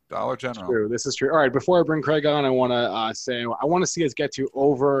store. Dollar General. True. This is true. All right, before I bring Craig on, I want to say I want to see us get to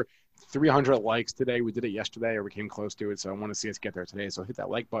over 300 likes today. We did it yesterday, or we came close to it, so I want to see us get there today. So hit that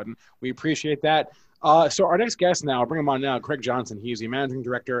like button. We appreciate that. So our next guest now, I'll bring him on now, Craig Johnson. He's the managing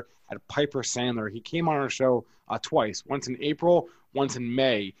director at Piper Sandler. He came on our show twice, once in April, once in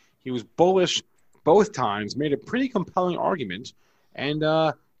May. He was bullish both times, made a pretty compelling argument, and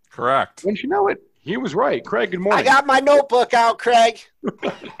correct. Once you know it, he was right. Craig, good morning. I got my notebook out, Craig.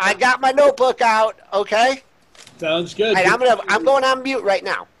 I got my notebook out. Okay. Sounds good. Right, I'm going on mute right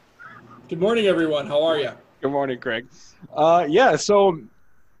now. Good morning, everyone. How are you? Good morning, Craig. So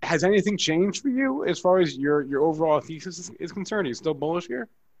has anything changed for you as far as your overall thesis is concerned? Are you still bullish here?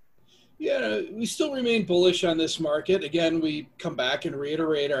 Yeah, we still remain bullish on this market. Again, we come back and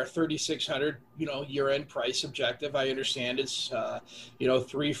reiterate our 3,600, year-end price objective. I understand it's,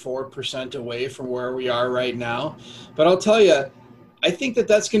 3-4% away from where we are right now. But I'll tell you, I think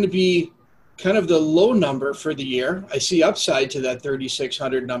that's going to be kind of the low number for the year. I see upside to that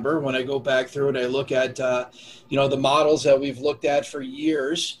 3,600 number when I go back through and I look at, the models that we've looked at for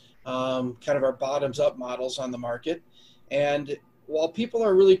years, kind of our bottoms-up models on the market. And while people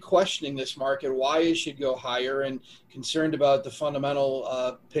are really questioning this market, why it should go higher, and concerned about the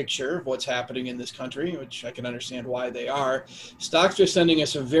fundamental picture of what's happening in this country, which I can understand why they are, stocks are sending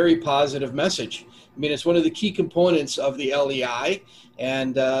us a very positive message. I mean, it's one of the key components of the LEI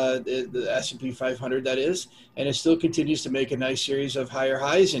and the S&P 500, that is, and it still continues to make a nice series of higher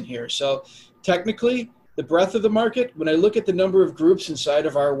highs in here. So technically, the breadth of the market, when I look at the number of groups inside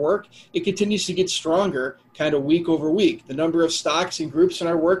of our work, it continues to get stronger kind of week over week. The number of stocks and groups in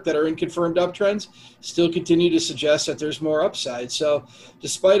our work that are in confirmed uptrends still continue to suggest that there's more upside. So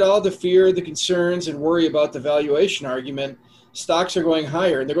despite all the fear, the concerns, and worry about the valuation argument, stocks are going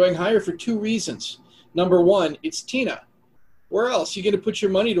higher. And they're going higher for two reasons. Number one, it's TINA. Where else are you going to put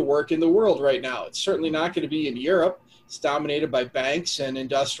your money to work in the world right now? It's certainly not going to be in Europe. It's dominated by banks and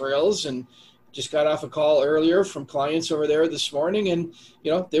industrials, and just got off a call earlier from clients over there this morning, and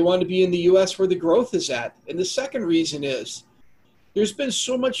they want to be in the U.S. where the growth is at. And the second reason is there's been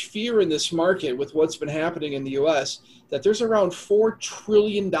so much fear in this market with what's been happening in the U.S. that there's around $4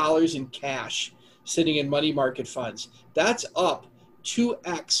 trillion in cash sitting in money market funds. That's up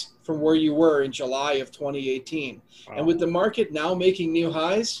 2x from where you were in July of 2018. Wow. And with the market now making new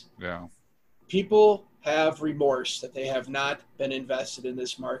highs, people have remorse that they have not been invested in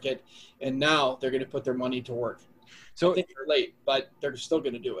this market, and now they're going to put their money to work. So I think they're late, but they're still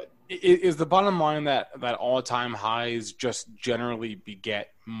going to do it. Is the bottom line that all-time highs just generally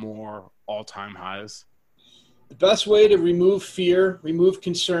beget more all-time highs? The best way to remove fear, remove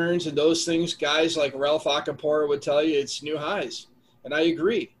concerns, and those things, guys like Ralph Acapora would tell you, it's new highs. And I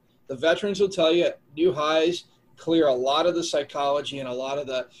agree. The veterans will tell you new highs clear a lot of the psychology and a lot of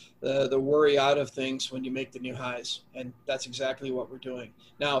the worry out of things when you make the new highs. And that's exactly what we're doing.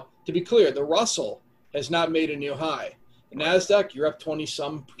 Now, to be clear, the Russell has not made a new high. The NASDAQ, you're up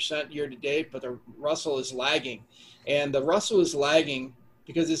 20-some% year to date, but the Russell is lagging. And the Russell is lagging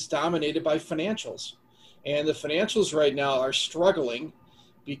because it's dominated by financials. And the financials right now are struggling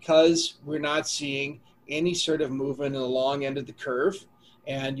because we're not seeing any sort of movement in the long end of the curve,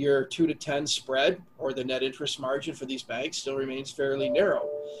 and your 2 to 10 spread or the net interest margin for these banks still remains fairly narrow.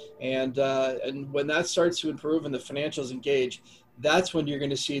 And when that starts to improve and the financials engage, that's when you're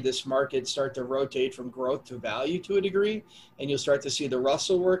going to see this market start to rotate from growth to value to a degree, and you'll start to see the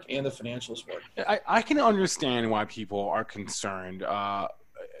Russell work and the financials work. I can understand why people are concerned,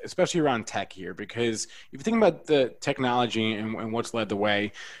 especially around tech here, because if you think about the technology and what's led the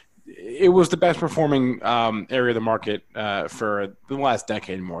way, it was the best performing area of the market for the last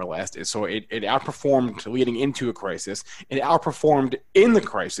decade, more or less. So it outperformed leading into a crisis. It outperformed in the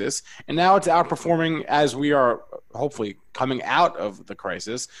crisis, and now it's outperforming as we are hopefully coming out of the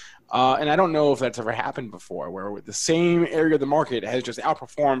crisis. And I don't know if that's ever happened before, where the same area of the market has just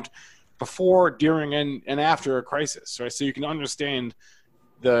outperformed before, during, and after a crisis. Right? So you can understand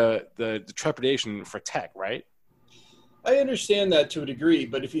the trepidation for tech, right? I understand that to a degree,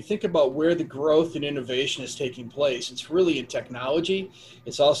 but if you think about where the growth and innovation is taking place, it's really in technology.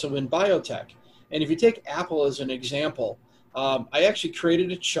 It's also in biotech. And if you take Apple as an example, I actually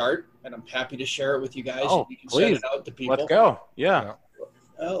created a chart, and I'm happy to share it with you guys. Oh, you can please. send it out to people. Let's go. Yeah.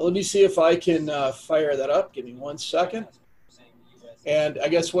 Let me see if I can fire that up. Give me 1 second. And I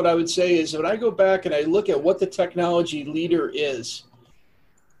guess what I would say is when I go back and I look at what the technology leader is,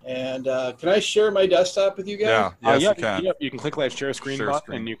 and can I share my desktop with you guys? Yeah, yes, yeah, you can. You can click that share screen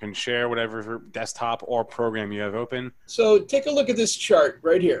button, and you can share whatever desktop or program you have open. So take a look at this chart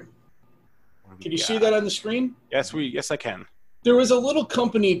right here. Can you see that on the screen? Yes, I can. There was a little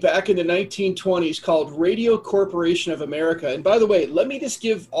company back in the 1920s called Radio Corporation of America. And by the way, let me just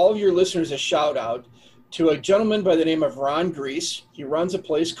give all of your listeners a shout out to a gentleman by the name of Ron Grease. He runs a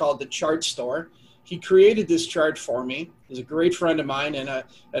place called the Chart Store. He created this chart for me. He's a great friend of mine and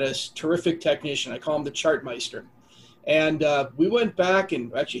a terrific technician. I call him the Chartmeister. And we went back,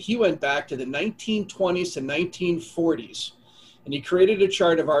 and actually he went back to the 1920s to 1940s. And he created a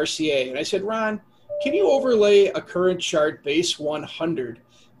chart of RCA. And I said, Ron, can you overlay a current chart base 100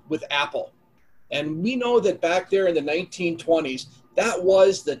 with Apple? And we know that back there in the 1920s, that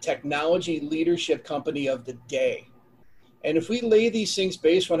was the technology leadership company of the day. And if we lay these things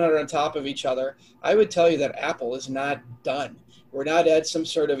base 100 on top of each other, I would tell you that Apple is not done. We're not at some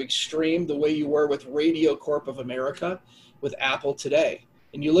sort of extreme the way you were with Radio Corp of America with Apple today.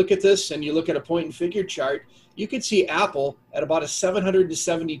 And you look at this and you look at a point and figure chart, you could see Apple at about a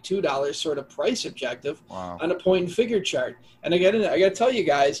 $772 sort of price objective on a point and figure chart. And again, I got to tell you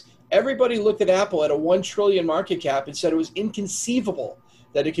guys, everybody looked at Apple at a 1 trillion market cap and said it was inconceivable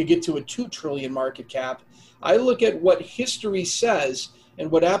that it could get to a 2 trillion market cap. I look at what history says and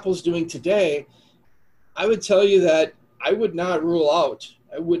what Apple's doing today. I would tell you that I would not rule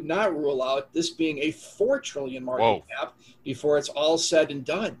out this being a 4 trillion market cap before it's all said and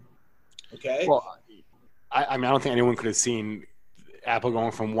done. Okay. Well, I mean, I don't think anyone could have seen Apple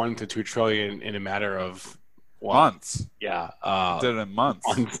going from 1 to 2 trillion in a matter of months. Yeah. Did it in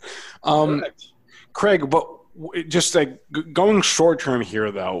months. Craig, but just like going short term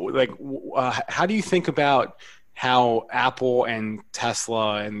here, though, like how do you think about how Apple and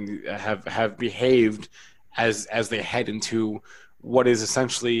Tesla and have behaved as they head into what is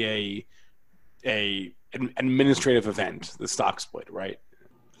essentially an administrative event, the stock split, right?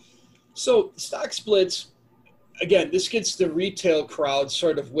 So stock splits, again, this gets the retail crowd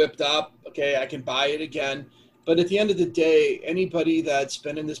sort of whipped up. Okay, I can buy it again. But at the end of the day, anybody that's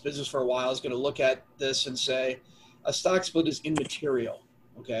been in this business for a while is going to look at this and say, a stock split is immaterial,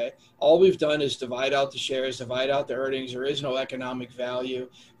 okay? All we've done is divide out the shares, divide out the earnings. There is no economic value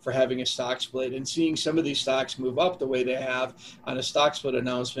for having a stock split. And seeing some of these stocks move up the way they have on a stock split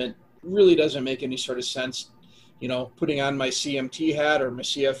announcement really doesn't make any sort of sense. You know, putting on my CMT hat or my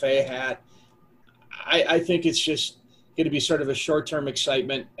CFA hat, I think it's just going to be sort of a short-term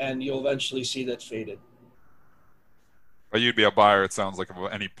excitement, and you'll eventually see that faded. But you'd be a buyer, it sounds like, of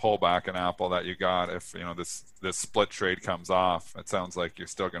any pullback in Apple that you got. If this split trade comes off, it sounds like you're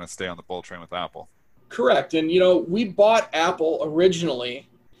still going to stay on the bull train with Apple. Correct. And, we bought Apple originally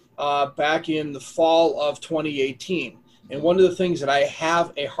back in the fall of 2018. And one of the things that I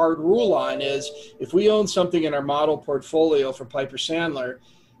have a hard rule on is if we own something in our model portfolio for Piper Sandler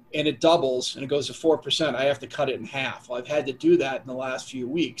and it doubles and it goes to 4%, I have to cut it in half. Well, I've had to do that in the last few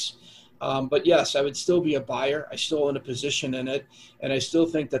weeks. But yes, I would still be a buyer. I still own a position in it. And I still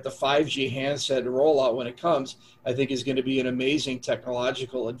think that the 5G handset rollout when it comes, I think is going to be an amazing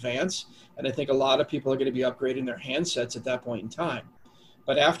technological advance. And I think a lot of people are going to be upgrading their handsets at that point in time.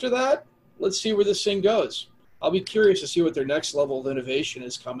 But after that, let's see where this thing goes. I'll be curious to see what their next level of innovation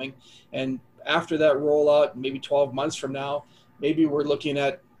is coming. And after that rollout, maybe 12 months from now, maybe we're looking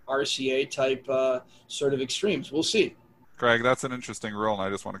at RCA type sort of extremes. We'll see. Craig, that's an interesting rule, and I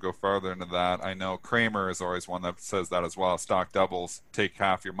just want to go further into that. I know Kramer is always one that says that as well. Stock doubles, take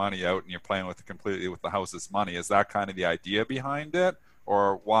half your money out, and you're playing with completely with the house's money. Is that kind of the idea behind it,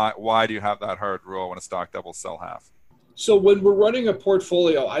 or why do you have that hard rule when a stock doubles sell half? So when we're running a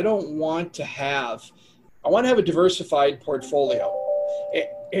portfolio, I want to have a diversified portfolio.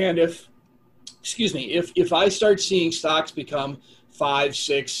 And if I start seeing stocks become 5,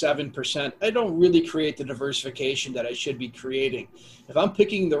 6, 7%, I don't really create the diversification that I should be creating. If I'm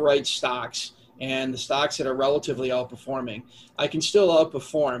picking the right stocks and the stocks that are relatively outperforming, I can still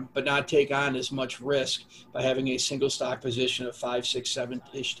outperform, but not take on as much risk by having a single stock position of 5, 6,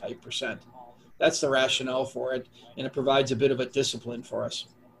 7-ish type percent. That's the rationale for it, and it provides a bit of a discipline for us.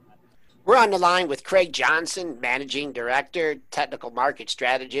 We're on the line with Craig Johnson, Managing Director, Technical Market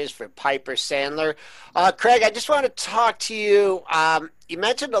Strategist for Piper Sandler. Craig, I just want to talk to you. You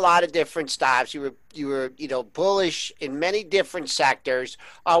mentioned a lot of different stocks. You were bullish in many different sectors.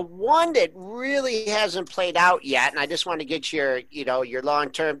 One that really hasn't played out yet, and I just want to get your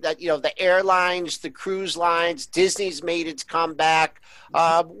long term. That the airlines, the cruise lines, Disney's made its comeback.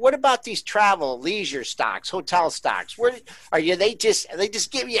 What about these travel, leisure stocks, hotel stocks? Where are you? They just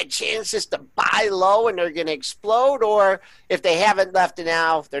give you a chance just to buy low and they're going to explode, or if they haven't left it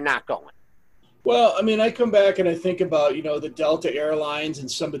now, they're not going. Well, I mean, I come back and I think about, the Delta Airlines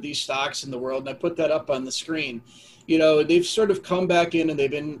and some of these stocks in the world, and I put that up on the screen. They've sort of come back in and they've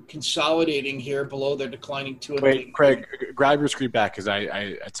been consolidating here below their declining 2. Wait, Craig, grab your screen back because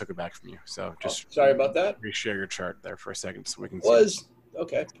I took it back from you. So just sorry about that. Reshare your chart there for a second so we can see.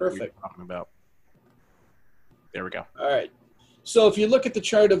 Okay, perfect. What we're talking about. There we go. All right. So if you look at the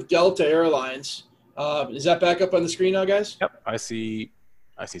chart of Delta Airlines, is that back up on the screen now, guys? Yep, I see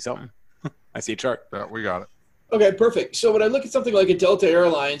something. I see a chart. Yeah, we got it. Okay, perfect. So when I look at something like a Delta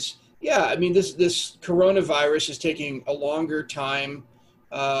Airlines, yeah, I mean, this coronavirus is taking a longer time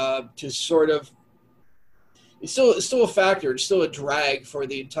to sort of – it's still a factor. It's still a drag for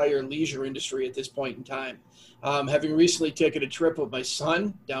the entire leisure industry at this point in time. Having recently taken a trip with my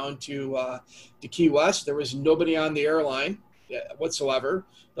son down to Key West, there was nobody on the airline whatsoever.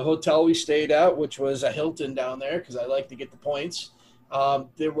 The hotel we stayed at, which was a Hilton down there because I like to get the points,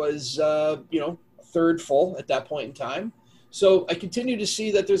 there was, a third full at that point in time. So I continue to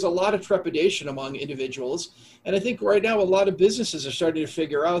see that there's a lot of trepidation among individuals. And I think right now a lot of businesses are starting to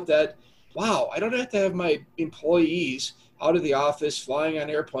figure out that, wow, I don't have to have my employees out of the office flying on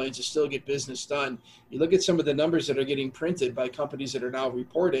airplanes to still get business done. You look at some of the numbers that are getting printed by companies that are now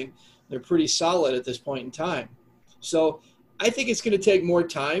reporting, they're pretty solid at this point in time. So I think it's going to take more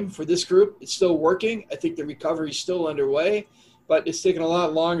time for this group. It's still working. I think the recovery is still underway, but it's taken a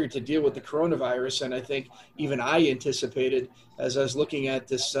lot longer to deal with the coronavirus. And I think even I anticipated as I was looking at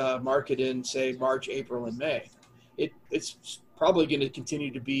this market in, say, March, April, and May. It's probably going to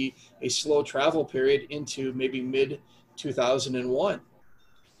continue to be a slow travel period into maybe mid-2001.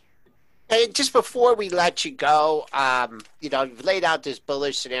 And just before we let you go, you've laid out this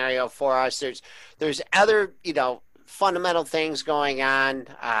bullish scenario for us. There's other, fundamental things going on.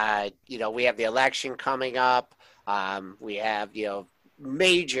 We have the election coming up. We have,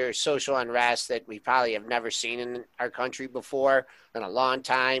 major social unrest that we probably have never seen in our country before in a long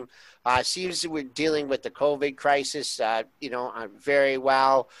time. Seems that we're dealing with the COVID crisis, very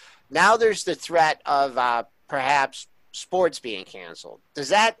well. Now there's the threat of perhaps sports being canceled. Does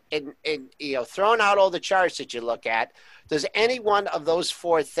that, throwing out all the charts that you look at, does any one of those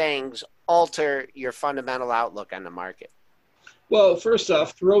four things alter your fundamental outlook on the market? Well, first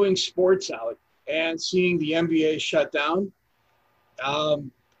off, throwing sports out and seeing the NBA shut down,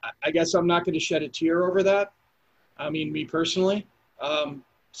 I guess I'm not going to shed a tear over that. I mean, me personally.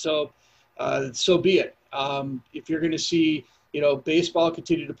 So be it. If you're going to see, baseball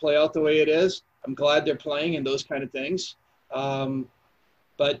continue to play out the way it is, I'm glad they're playing and those kind of things.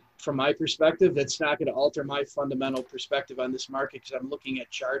 But from my perspective, that's not going to alter my fundamental perspective on this market because I'm looking at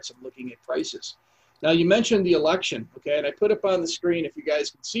charts, I'm looking at prices. Now, you mentioned the election, okay? And I put up on the screen if you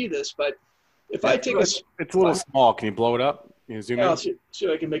guys can see this, but if I take it's a little small. Can you blow it up? Can you zoom in? I'll see if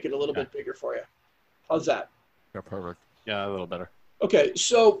I can make it a little bit bigger for you. How's that? Yeah, perfect. Yeah, a little better. Okay,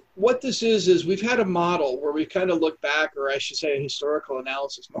 so what this is we've had a model where we kind of look back, or I should say a historical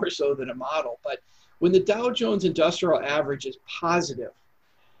analysis more so than a model. But when the Dow Jones Industrial Average is positive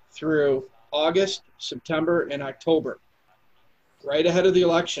through August, September, and October, right ahead of the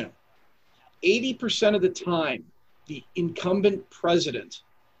election, 80% of the time, the incumbent president,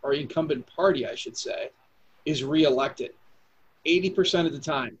 or incumbent party, I should say, is reelected. 80% of the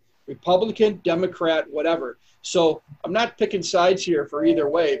time. Republican, Democrat, whatever. So I'm not picking sides here for either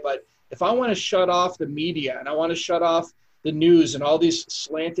way, but if I want to shut off the media and I want to shut off the news and all these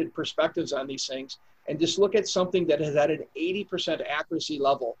slanted perspectives on these things and just look at something that has at an 80% accuracy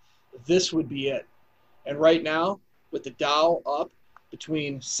level, this would be it. And right now, with the Dow up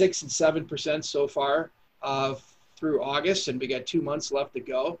between 6 and 7% so far through August, and we got 2 months left to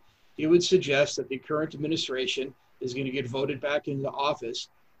go, it would suggest that the current administration is going to get voted back into office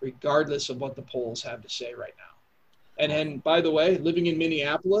regardless of what the polls have to say right now. And by the way, living in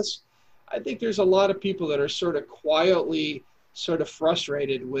Minneapolis, I think there's a lot of people that are sort of quietly sort of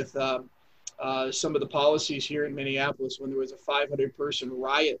frustrated with some of the policies here in Minneapolis when there was a 500-person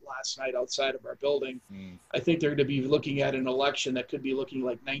riot last night outside of our building. I think they're going to be looking at an election that could be looking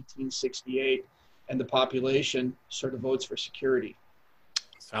like 1968, and the population sort of votes for security.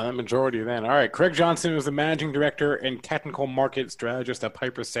 Silent majority then. All right, Craig Johnson is the managing director and technical market strategist at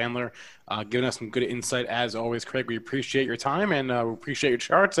Piper Sandler, giving us some good insight as always. Craig, we appreciate your time and we appreciate your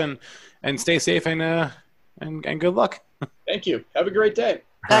charts, and stay safe and good luck. Thank you. Have a great day.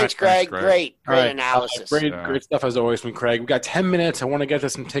 Thanks, Greg. Great analysis. Great stuff as always from Craig. We've got 10 minutes. I want to get to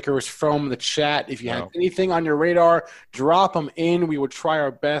some tickers from the chat. If you have anything on your radar, drop them in. We will try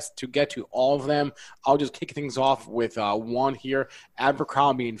our best to get to all of them. I'll just kick things off with one here.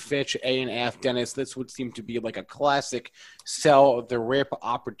 Abercrombie and Fitch, A&F. Dennis, this would seem to be like a classic sell the rip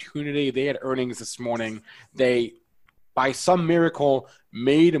opportunity. They had earnings this morning. They, by some miracle,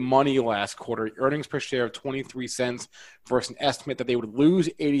 made money last quarter. Earnings per share of 23 cents versus an estimate that they would lose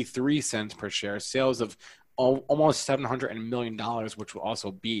 83 cents per share. Sales of almost $700 million, which will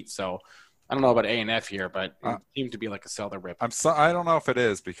also beat. So I don't know about A&F here, but it seems to be like a sell the rip. I don't know if it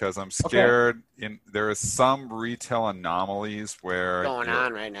is because I'm scared. There is some retail anomalies where going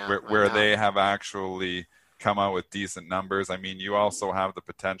on right now where they have actually come out with decent numbers. I mean, you also have the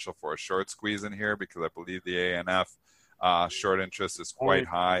potential for a short squeeze in here because I believe the A&F short interest is quite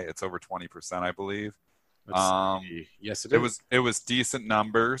high. It's over 20%, I believe. Yes, it is. It was decent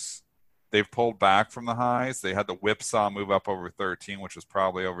numbers. They've pulled back from the highs. They had the whipsaw move up over 13, which was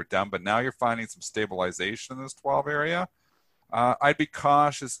probably overdone. But now you're finding some stabilization in this 12 area. I'd be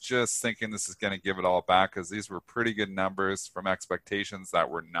cautious just thinking this is going to give it all back because these were pretty good numbers from expectations that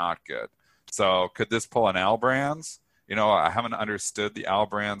were not good. So could this pull an Albrands? You know, I haven't understood the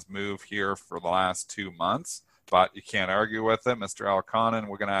Albrands move here for the last 2 months. But you can't argue with it, Mr. Alconin.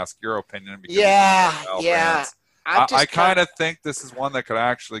 We're going to ask your opinion. Yeah. I kind of think this is one that could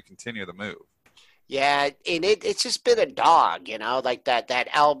actually continue the move. Yeah, and it's just been a dog, you know, like that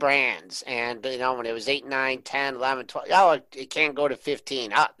L Brands. And, you know, when it was 8, 9, 10, 11, 12, oh, it can't go to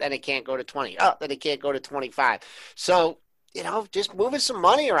 15. Oh, then it can't go to 20. Oh, then it can't go to 25. So, you know, just moving some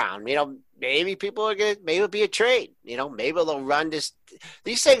money around, you know, maybe people are going to, maybe it'll be a trade, you know, maybe they'll run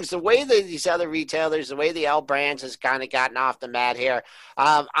these things, the way that these other retailers, the way the L Brands has kind of gotten off the mat here.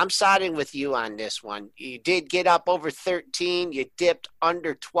 I'm siding with you on this one. You did get up over 13. You dipped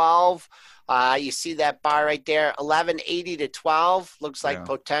under 12. You see that bar right there, 11.80 to 12. Looks like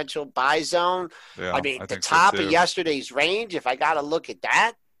potential buy zone. Yeah, I mean, the top of yesterday's range, if I got to look at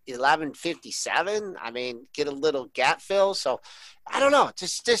that, 11.57. I mean, get a little gap fill. So I don't know.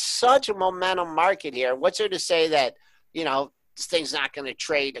 Just such a momentum market here. What's there to say that, you know, this thing's not going to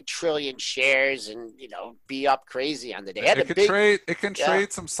trade 1 trillion shares and, you know, be up crazy on the day? It can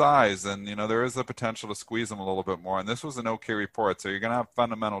trade some size, and, you know, there is a potential to squeeze them a little bit more. And this was an okay report. So you're going to have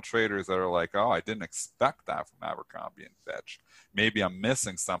fundamental traders that are like, oh, I didn't expect that from Abercrombie and Fitch. Maybe I'm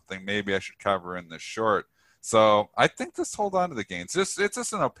missing something. Maybe I should cover in this short. So I think just hold on to the gains. It's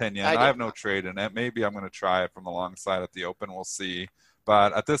just an opinion. I have no trade in it. Maybe I'm going to try it from the long side at the open. We'll see.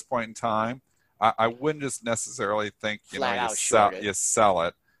 But at this point in time, I wouldn't just necessarily think, you sell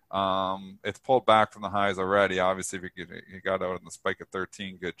it. It's pulled back from the highs already. Obviously, if you got out on the spike at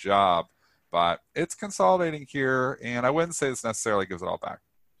 13, good job. But it's consolidating here, and I wouldn't say this necessarily gives it all back.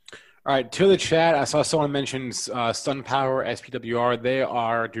 All right, to the chat, I saw someone mention SunPower, SPWR. They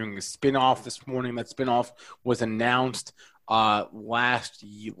are doing a spinoff this morning. That spinoff was announced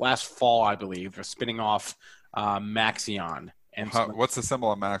last fall, I believe. They're spinning off Maxion. And what's the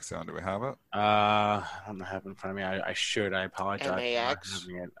symbol of Maxion? Do we have it? I don't have it in front of me. I should. I apologize. MAX?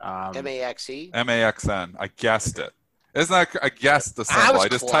 MAXE? MAXN. I guessed it. Isn't that, I guessed the symbol. I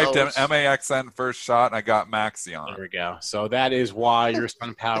just typed in MAXN first shot and I got Maxion. There we go. So that is why your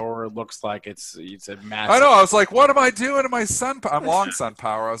SunPower looks like it's a massive. I know. I was like, what am I doing to my SunPower? I'm long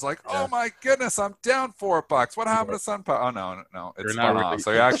SunPower. I was like, oh my goodness, I'm down $4. What happened to SunPower? Oh no, it's spun off.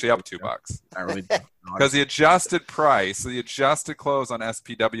 So you're actually up $2. Not really. Because the adjusted price, the adjusted close on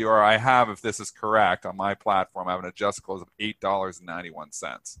SPWR, I have, if this is correct, on my platform, I have an adjusted close of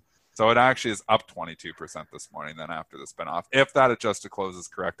 $8.91. So it actually is up 22% this morning then after the spin-off. If that adjusted close is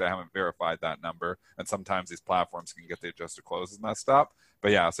correct, I haven't verified that number. And sometimes these platforms can get the adjusted closes messed up.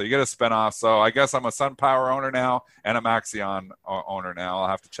 But yeah, so you get a spin-off. So I guess I'm a SunPower owner now and a Maxion owner now. I'll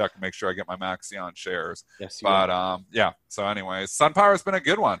have to check and make sure I get my Maxion shares. Yes, but yeah, so anyways, SunPower's been a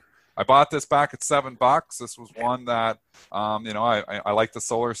good one. I bought this back at $7. This was one that, I like the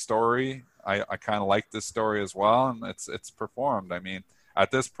solar story. I kind of like this story as well, and it's performed. I mean, at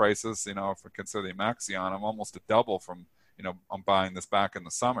this prices, if we consider the Maxion, I'm almost a double from, I'm buying this back in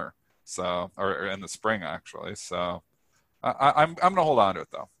the summer, so or in the spring actually. So I'm gonna hold on to it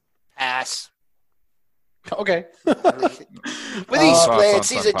though. Pass. Okay. With these splits,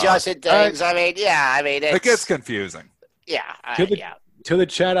 these adjusted things, right. It gets confusing. Yeah. To the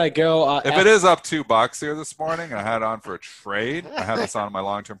chat I go. If it is up $2 here this morning, and I had it on for a trade, I had this on my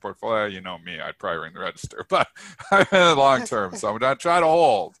long-term portfolio. You know me, I'd probably ring the register, but I'm in the long-term, so I'm going to try to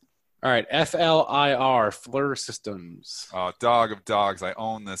hold. All right, FLIR, FLIR Systems. Oh, dog of dogs. I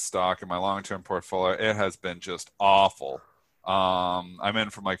own this stock in my long-term portfolio. It has been just awful. I'm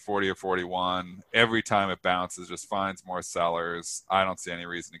in from like 40 or 41. Every time it bounces, just finds more sellers. I don't see any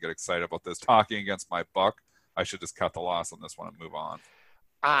reason to get excited about this. Talking against my buck, I should just cut the loss on this one and move on.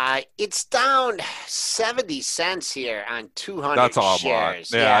 It's down 70 cents here on 200 That's all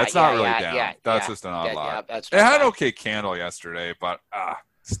shares. Yeah, it's not really down. That's just an odd lot. It had an okay candle yesterday, but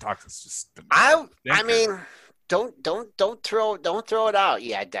stock has just been. I mean, don't throw it out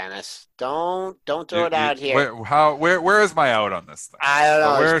yet, Dennis. Don't throw it out here. Where is my out on this thing? I don't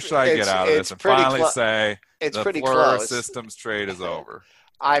know. Where should I get out of this and finally say it's the pretty FLIR close. Systems trade is over?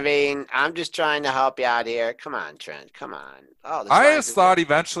 I mean, I'm just trying to help you out here. Come on, Trent. Come on. Oh, I just thought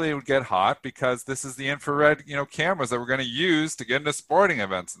eventually it would get hot because this is the infrared, cameras that we're going to use to get into sporting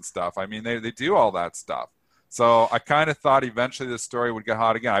events and stuff. I mean, they do all that stuff. So I kind of thought eventually this story would get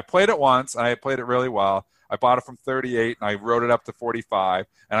hot again. I played it once, and I played it really well. I bought it from 38, and I wrote it up to 45,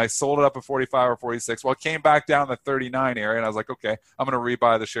 and I sold it up at 45 or 46. Well, it came back down to the 39 area, and I was like, okay, I'm going to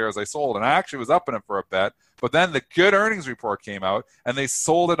rebuy the shares I sold. And I actually was up in it for a bit. But then the good earnings report came out, and they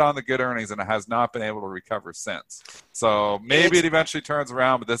sold it on the good earnings, and it has not been able to recover since. So maybe it eventually turns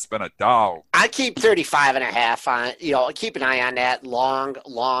around, but this has been a dog. I keep 35.5 on, keep an eye on that long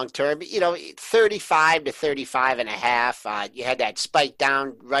term. 35 to 35.5. You had that spike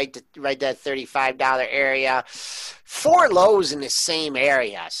down right that $35 area. 4 lows in the same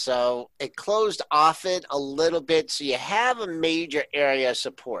area. So it closed off it a little bit. So you have a major area of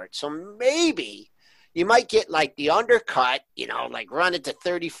support. So maybe you might get like the undercut, like run it to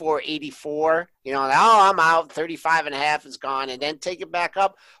 34.84, I'm out, 35.5 is gone, and then take it back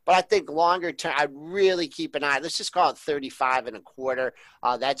up. But I think longer term, I'd really keep an eye. Let's just call it 35.25.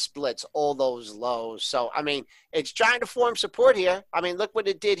 That splits all those lows. So, I mean, it's trying to form support here. I mean, look what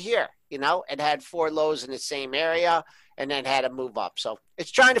it did here. It had 4 lows in the same area and then had to move up. So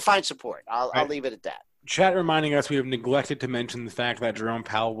it's trying to find support. I'll leave it at that. Chat reminding us we have neglected to mention the fact that Jerome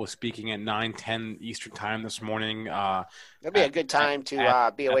Powell was speaking at 9:10 Eastern Time this morning. That'd be a good time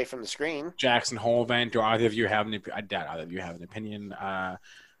to be away from the screen. Jackson Hole event. Do either of you have I doubt either of you have an opinion.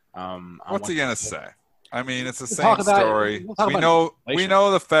 What's he gonna say? I mean, it's the same story. We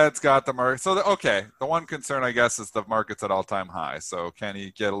know the Fed's got the market. So the one concern, I guess, is the market's at all-time high. So can he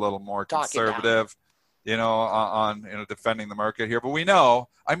get a little more conservative? On defending the market here. But we know,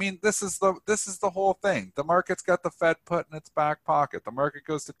 I mean, this is the whole thing. The market's got the Fed put in its back pocket. The market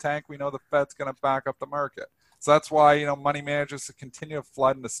goes to tank. We know the Fed's going to back up the market. So that's why, money managers continue to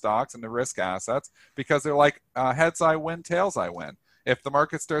flood into stocks and the risk assets because they're like, heads I win, tails I win. If the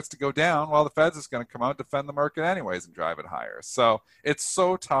market starts to go down, well, the Fed's is going to come out and defend the market anyways and drive it higher. So it's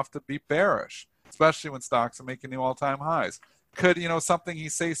so tough to be bearish, especially when stocks are making new all-time highs. Could, something he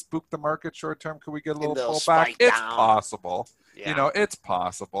say spook the market short term? Could we get a little pullback? It's possible. Yeah. It's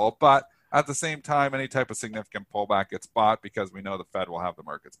possible. But at the same time, any type of significant pullback gets bought because we know the Fed will have the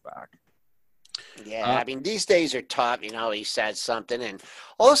markets back. Yeah, I mean, these days are tough. He said something. And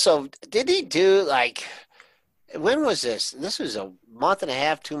also, did he do when was this? This was a month and a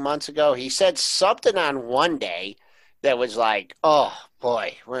half, 2 months ago. He said something on one day that was like, oh,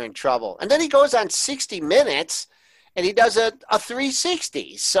 boy, we're in trouble. And then he goes on 60 Minutes. And he does a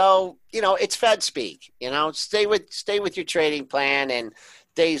 360. So, it's Fed speak. Stay with your trading plan. And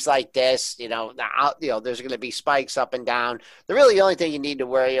days like this, there's going to be spikes up and down. The only thing you need to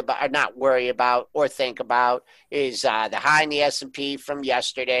worry about, or not worry about, or think about is the high in the S&P from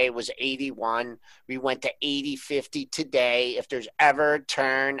yesterday was 81. We went to 80.50 today. If there's ever a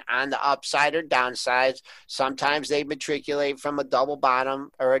turn on the upside or downside, sometimes they matriculate from a double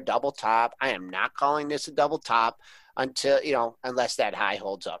bottom or a double top. I am not calling this a double top. until, unless that high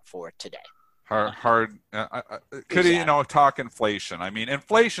holds up for today. Could he, talk inflation? I mean,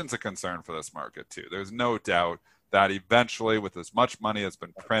 inflation's a concern for this market too. There's no doubt that eventually, with as much money that's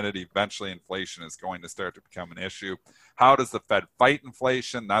been printed, eventually inflation is going to start to become an issue. How does the Fed fight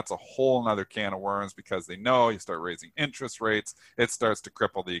inflation? That's a whole nother can of worms, because they know you start raising interest rates, it starts to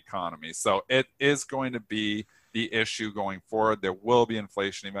cripple the economy. So it is going to be the issue going forward. There will be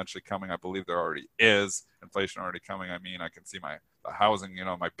inflation eventually coming. I believe there already is inflation already coming. I mean, I can see the housing,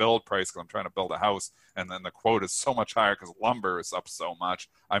 my build price, because I'm trying to build a house, and then the quote is so much higher because lumber is up so much.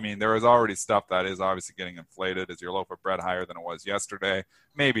 I mean, there is already stuff that is obviously getting inflated. Is your loaf of bread higher than it was yesterday?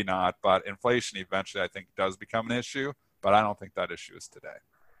 Maybe not, but inflation eventually I think does become an issue, but I don't think that issue is today.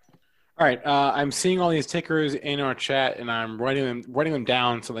 All right, I'm seeing all these tickers in our chat, and I'm writing them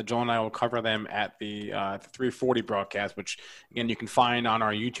down so that Joel and I will cover them at the 340 broadcast, which, again, you can find on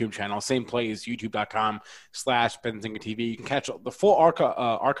our YouTube channel. Same place, youtube.com/BenzingaTV. You can catch the full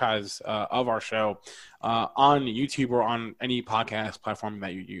archives of our show on YouTube or on any podcast platform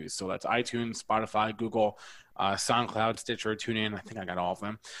that you use. So that's iTunes, Spotify, Google, SoundCloud, Stitcher, TuneIn. I think I got all of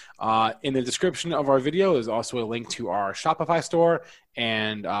them. In the description of our video is also a link to our Shopify store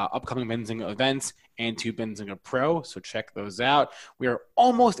and upcoming Benzinga events and to Benzinga Pro. So check those out. We are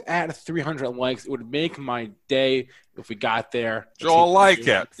almost at 300 likes. It would make my day if we got there. Joel, like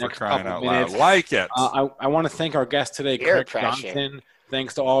it, for crying out loud. Like it. I want to thank our guest today, Craig Johnson.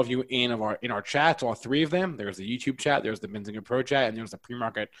 Thanks to all of you in our chats, all three of them. There's the YouTube chat, there's the Benzinga Pro chat, and there's the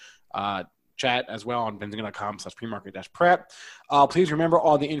PreMarket chat as well on benzinga.com/premarket-prep. Please remember,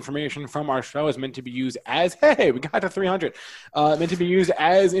 all the information from our show is meant to be used as, we got to 300, meant to be used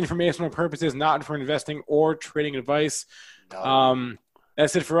as informational purposes, not for investing or trading advice. No.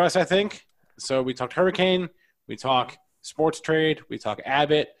 That's it for us, I think. So we talked Hurricane, we talk sports trade, we talk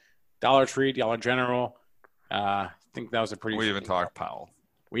Abbott, Dollar Tree, Dollar General. I think that was a pretty... We even talked Powell.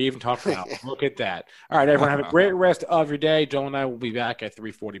 Look at that. All right, everyone, have a great rest of your day. Joel and I will be back at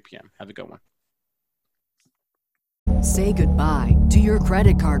 3:40 p.m. Have a good one. Say goodbye to your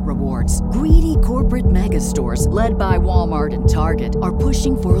credit card rewards. Greedy corporate mega stores, led by Walmart and Target, are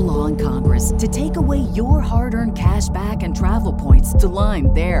pushing for a law in Congress to take away your hard-earned cash back and travel points to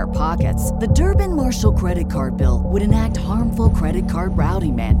line their pockets. The Durbin-Marshall credit card bill would enact harmful credit card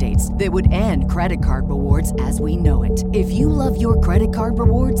routing mandates that would end credit card rewards as we know it. If you love your credit card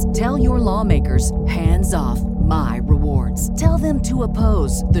rewards, tell your lawmakers, hands off my rewards. Tell them to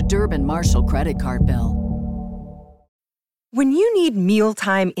oppose the Durbin-Marshall credit card bill. When you need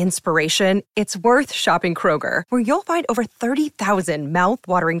mealtime inspiration, it's worth shopping Kroger, where you'll find over 30,000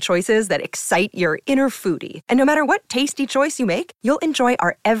 mouth-watering choices that excite your inner foodie. And no matter what tasty choice you make, you'll enjoy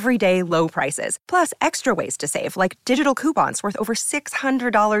our everyday low prices, plus extra ways to save, like digital coupons worth over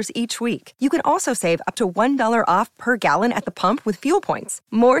 $600 each week. You can also save up to $1 off per gallon at the pump with fuel points.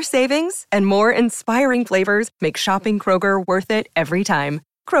 More savings and more inspiring flavors make shopping Kroger worth it every time.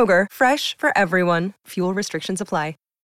 Kroger, fresh for everyone. Fuel restrictions apply.